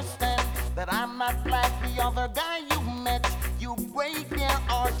understand that I'm not like the other guy you met. You break their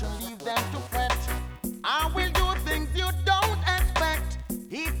heart and leave them to fret. I will do things you don't expect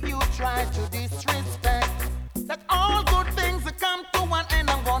if you try to disrespect.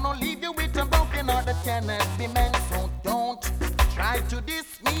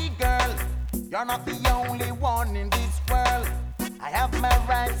 You're not the only one in this world. I have my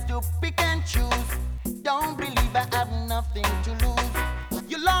rights to pick and choose. Don't believe I have nothing to lose.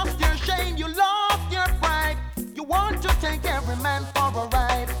 You lost your shame, you lost your pride. You want to take every man for a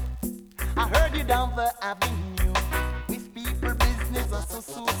ride. I heard you down the avenue with people, business, and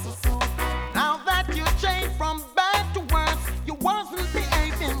so. Now that you changed from bad to worse, you wasn't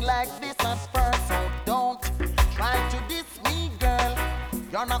behaving like this at first. So don't try to diss me, girl.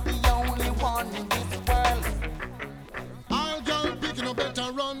 You're not the only one in this world. All girl picking up better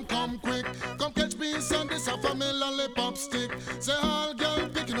run, come quick. Come catch me son, this a family lollipop stick. Say all girl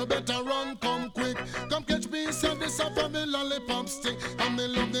picking up better run, come quick. Come catch me son, this a family lollipop stick. And me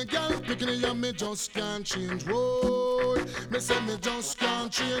love the girl picking it, and me just can't change. Whoa, me say me just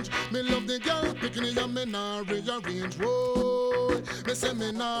can't change. Me love the girl picking it, and me nah rearrange. Whoa, me say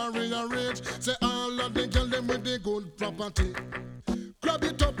me nah rearrange. Say all of the girl them with the good property. Grab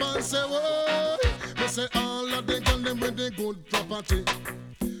it up and say, whoa. Me say all of the girl them with the good property.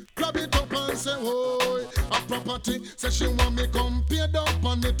 Grab it up and say, whoa, a property. Say she want me come paid up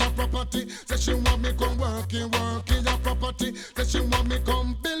on it, a property. Say she want me come working, a property. Say she want me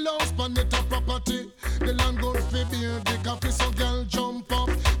come build house on it, a property. The land good fi build the cafe, so girl jump up.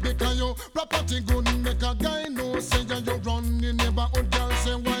 Because your property good, make a guy know. Say you run the neighborhood, girl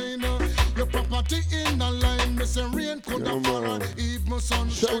say why not? Your property in a line, me say rain could have fallen. Even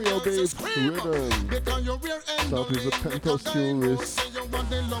sunshine, girl say scream. Because your rear end South is a penthouse tune with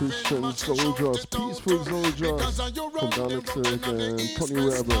Christian soldiers, peaceful soldiers from Alex and Tony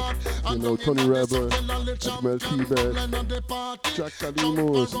Rebel. You know Tony Rebel, Admiral T-Bed, Jack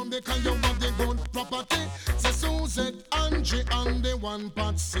Cadimos. Say Susan, Angie, and the one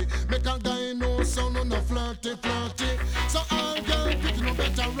Patsy. Make a guy know sound on a flirty. So all girls picking up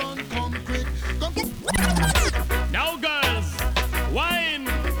better run, come quick. Now girls, wine,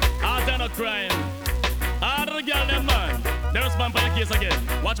 are they not crying? Are the girl them man? There's man by the case again.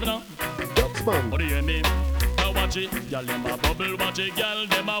 Watch me now. Dutchman. What do you mean? Now watch it, girl them a bubble, watch it, girl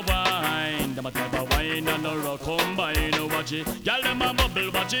them a wine. Them a type of wine and a rock combine. Watch it, girl them a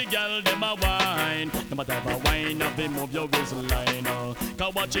bubble, watch it, girl them a wine. Them a type of wine up, they move your waistline.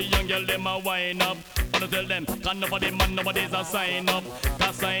 Cause watch it, young girl them a wine up. Wanna tell them, can nobody man nowadays a sign up.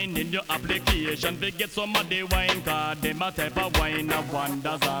 Cause sign in your application, they get some of the wine. Cause them a type of wine, a one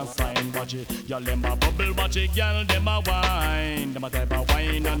does a sign. Watch it, girl them a bubble, watch it, girl them a wine. Them a type of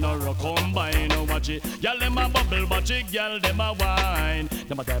wine and a rock combine. Watch it, girl them a bubble, watch it, girl them a wine.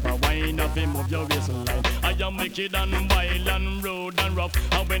 Them a type of wine, if they move your waistline. I am wicked and wild and rude and rough.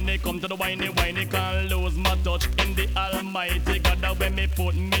 And when they come to the whiny, can't lose my touch in the Almighty God. That when me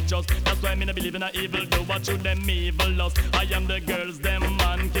put me trust, that's why me no believe in a evil. Do what you them evil lost. I am the girls, them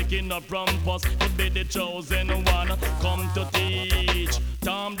man kicking up from post to be the chosen one. Come to teach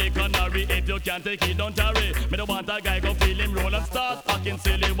Tom the Canary. If you can't take it, don't tarry. Me don't want a guy go feel him roll and start acting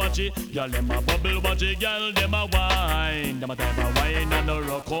silly. Watch it, girl them a bubble, watch it, girl them a wine. Them a type of wine and a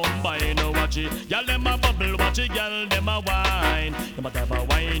rock combine. Watch it, girl them a bubble, watch it, girl them a wine. Them a type of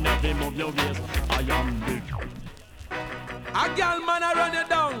wine and they move your waist. I am big. A girl man a run you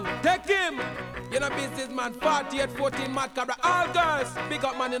down, take him. You know business man, 48-14 mad cabra. All girls, big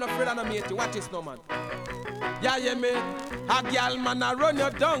up man, you know afraid of no mate you. Watch this no man. Yeah, me. A girl man a run you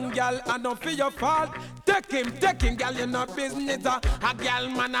down, girl, and don't feel your fault. Take him, girl, you know business. A girl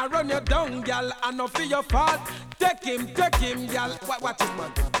man a run you down, girl, and don't feel your fault. Take him, girl. Watch this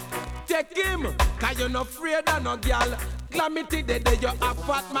man. Take him, cause you no afraid of no girl. Calamity day you have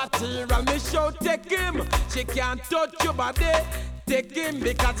fat material. Me show take him, she can't touch your body. Take him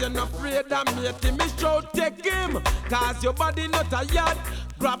because you're not afraid of me. Me show take him, cause your body not tired.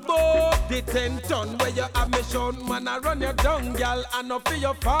 Grab up the 10-ton where you have me show. Man I run you down, girl, and not for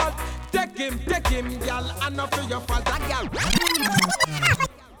your fault. Take him, girl, and not for your fault. That girl.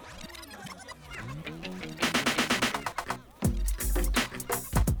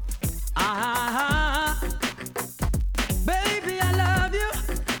 Baby, I love you.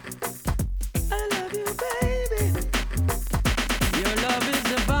 I love you, baby. Your love is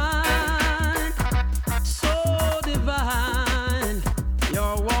divine, so divine.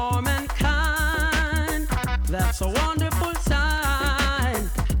 You're warm and kind. That's a wonderful sign.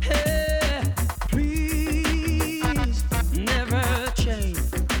 Hey, please never change.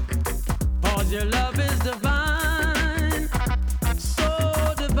 'Cause your love is divine,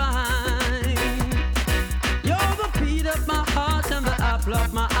 so divine. You're the beat of my heart and the apple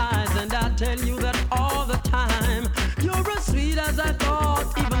of my eyes, and I tell you that all the time. You're as sweet as I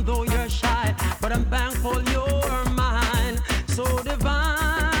thought, even though you're shy. But I'm thankful you're mine, so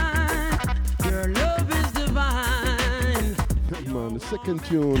divine. Your love is divine. Man, second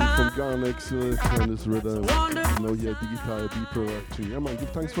tune from Garnex on this rhythm. Now here, Pt.I B production. Yeah, man,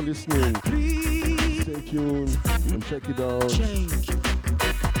 give thanks for listening. Stay tuned and check it out. Check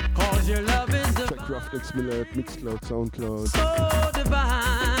Ruffneck, Smille, Mixcloud, Soundcloud,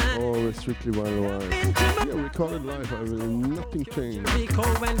 or strictly worldwide. Yeah, recorded live. I will nothing change.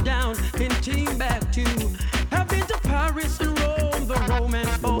 Went down in Timbuktu. I've been to Paris and Rome, the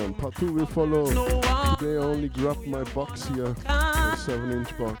romance. Yeah, man, part 2 will follow. Today I only grabbed my box here, a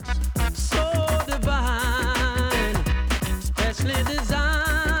 7-inch box. So divine, specially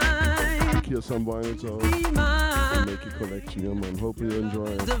designed. Here some vinyls out and make a collection. Yeah, man. Hope you enjoy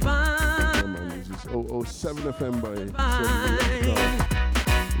it. Yeah, man. This is 007 FM by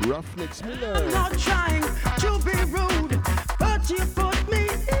Ruffneck, Smille. I'm not trying to be rude, but you put me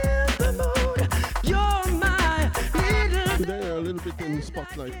in the mood. You're my little. Today a little bit in the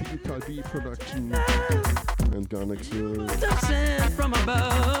spotlight, Pt.I B production and Garnex. Sent from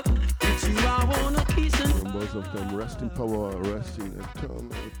above. It's you I wanna kiss and both of them rest in power, rest in eternal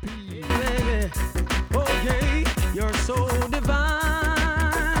peace. Baby, oh yeah, you're so divine.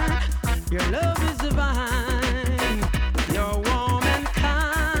 Your love is divine. You're warm and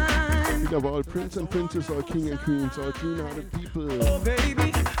kind. Think of all prince and princess, all king and queens, all clean-hearted people. Oh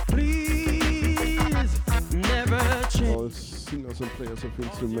baby, please never change. All singers and players of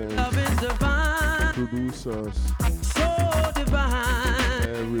instruments. Love is divine. Producers. So divine.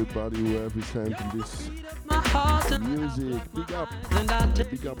 Everybody who have his hand in this music, big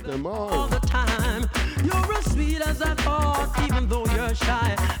up them all the time. You're as sweet as I thought, even though you're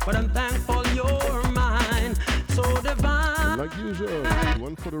shy. But I'm thankful you're mine. So divine. Like usual,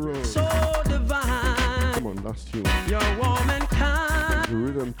 one for the road. So divine. Come on, last tune. You're warm and kind. The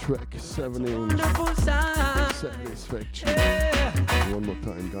rhythm track, 7-inch. Satisfaction. Yeah. One more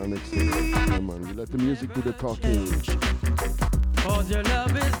time, Garnex. Come on, we let the music do the talking. Cause your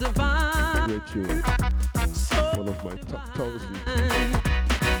love is divine. Great tune. One of my top 1,000.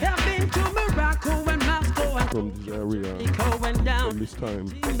 I've been to Morocco and Moscow and from this area, went down from this time,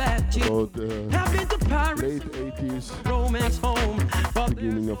 about late 80s, romance home,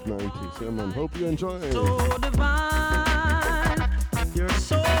 beginning of 90s. Yeah, man, hope you enjoy it. So divine, you're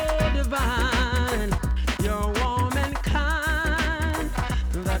so divine, you're warm and kind,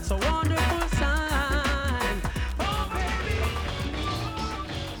 that's a wonderful sign. Oh baby,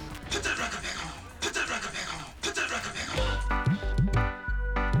 put that record back on, put that record back on, put that record back on.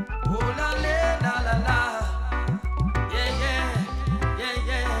 Oh la la la la, yeah yeah, yeah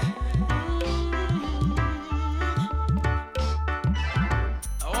yeah.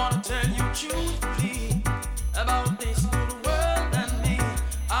 I wanna tell you truthfully about this good world and me.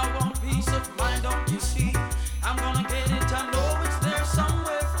 I want peace of mind, don't you see? I'm gonna get it, I know it's there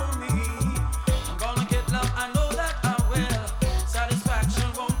somewhere for me. I'm gonna get love, I know that I will.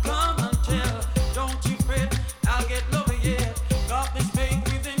 Satisfaction won't come until, don't you fret, I'll get love, yeah. Got this faith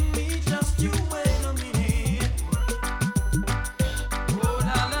within me, just you wait a minute. Oh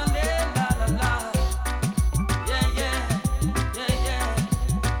la la la la la, yeah yeah, yeah yeah.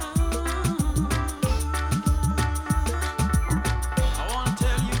 I wanna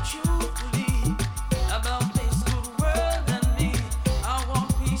tell you truthfully about this good world and me. I want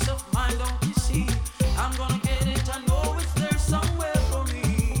peace of mind, don't you see? I'm gonna get it, I know it's there somewhere for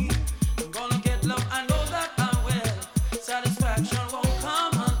me. I'm gonna get love, I know that I will. Satisfaction won't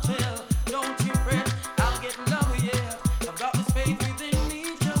come until, don't you fret, I'll get love, yeah. I've got this faith within me,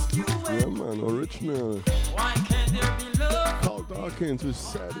 just you wait. Yeah, man, original. Why can't there be love? Paul Dawkins with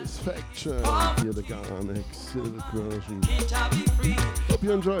Satisfaction. Here the Garnex Silk version. Can't I be free? Hope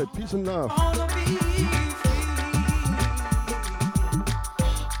you enjoyed. Peace and love. Wanna be free.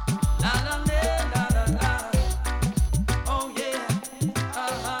 La la la la la la. Oh yeah.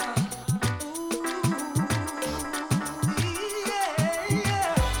 Ooh yeah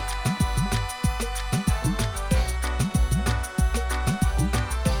yeah.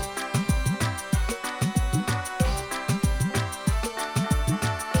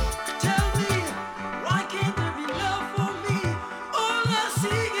 Tell me, why can't there be love for me? All I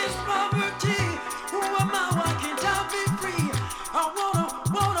see is poverty. Why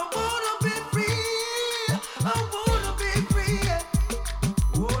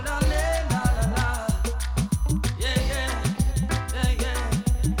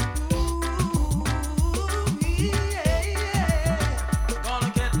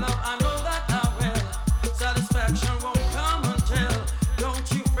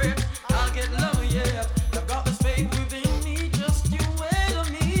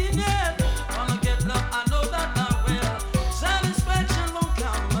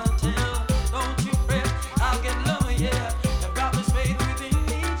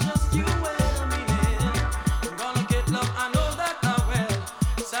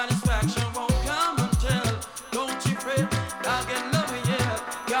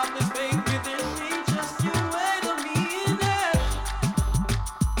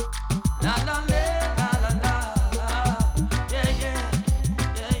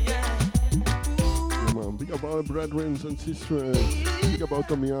Big up our brethren and sisters. Big up Out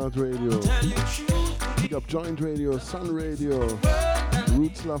of Yard Radio. Big up Joint Radio, Sun Radio,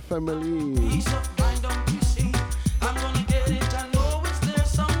 Roots La Family.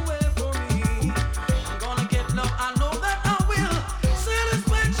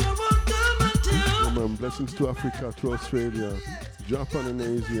 Blessings to Africa, to Australia, Japan and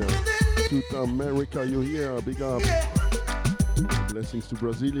Asia, to America, you hear, big up. Blessings to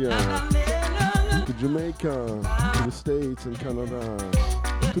Brasilia, to Jamaica, to the States and Canada,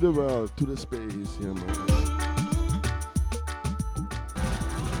 to the world, to the space, yeah man.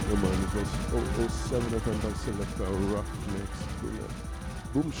 Yeah man, it was 07 FM by Selector Ruffneck.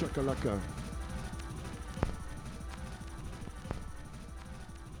 Boom shakalaka.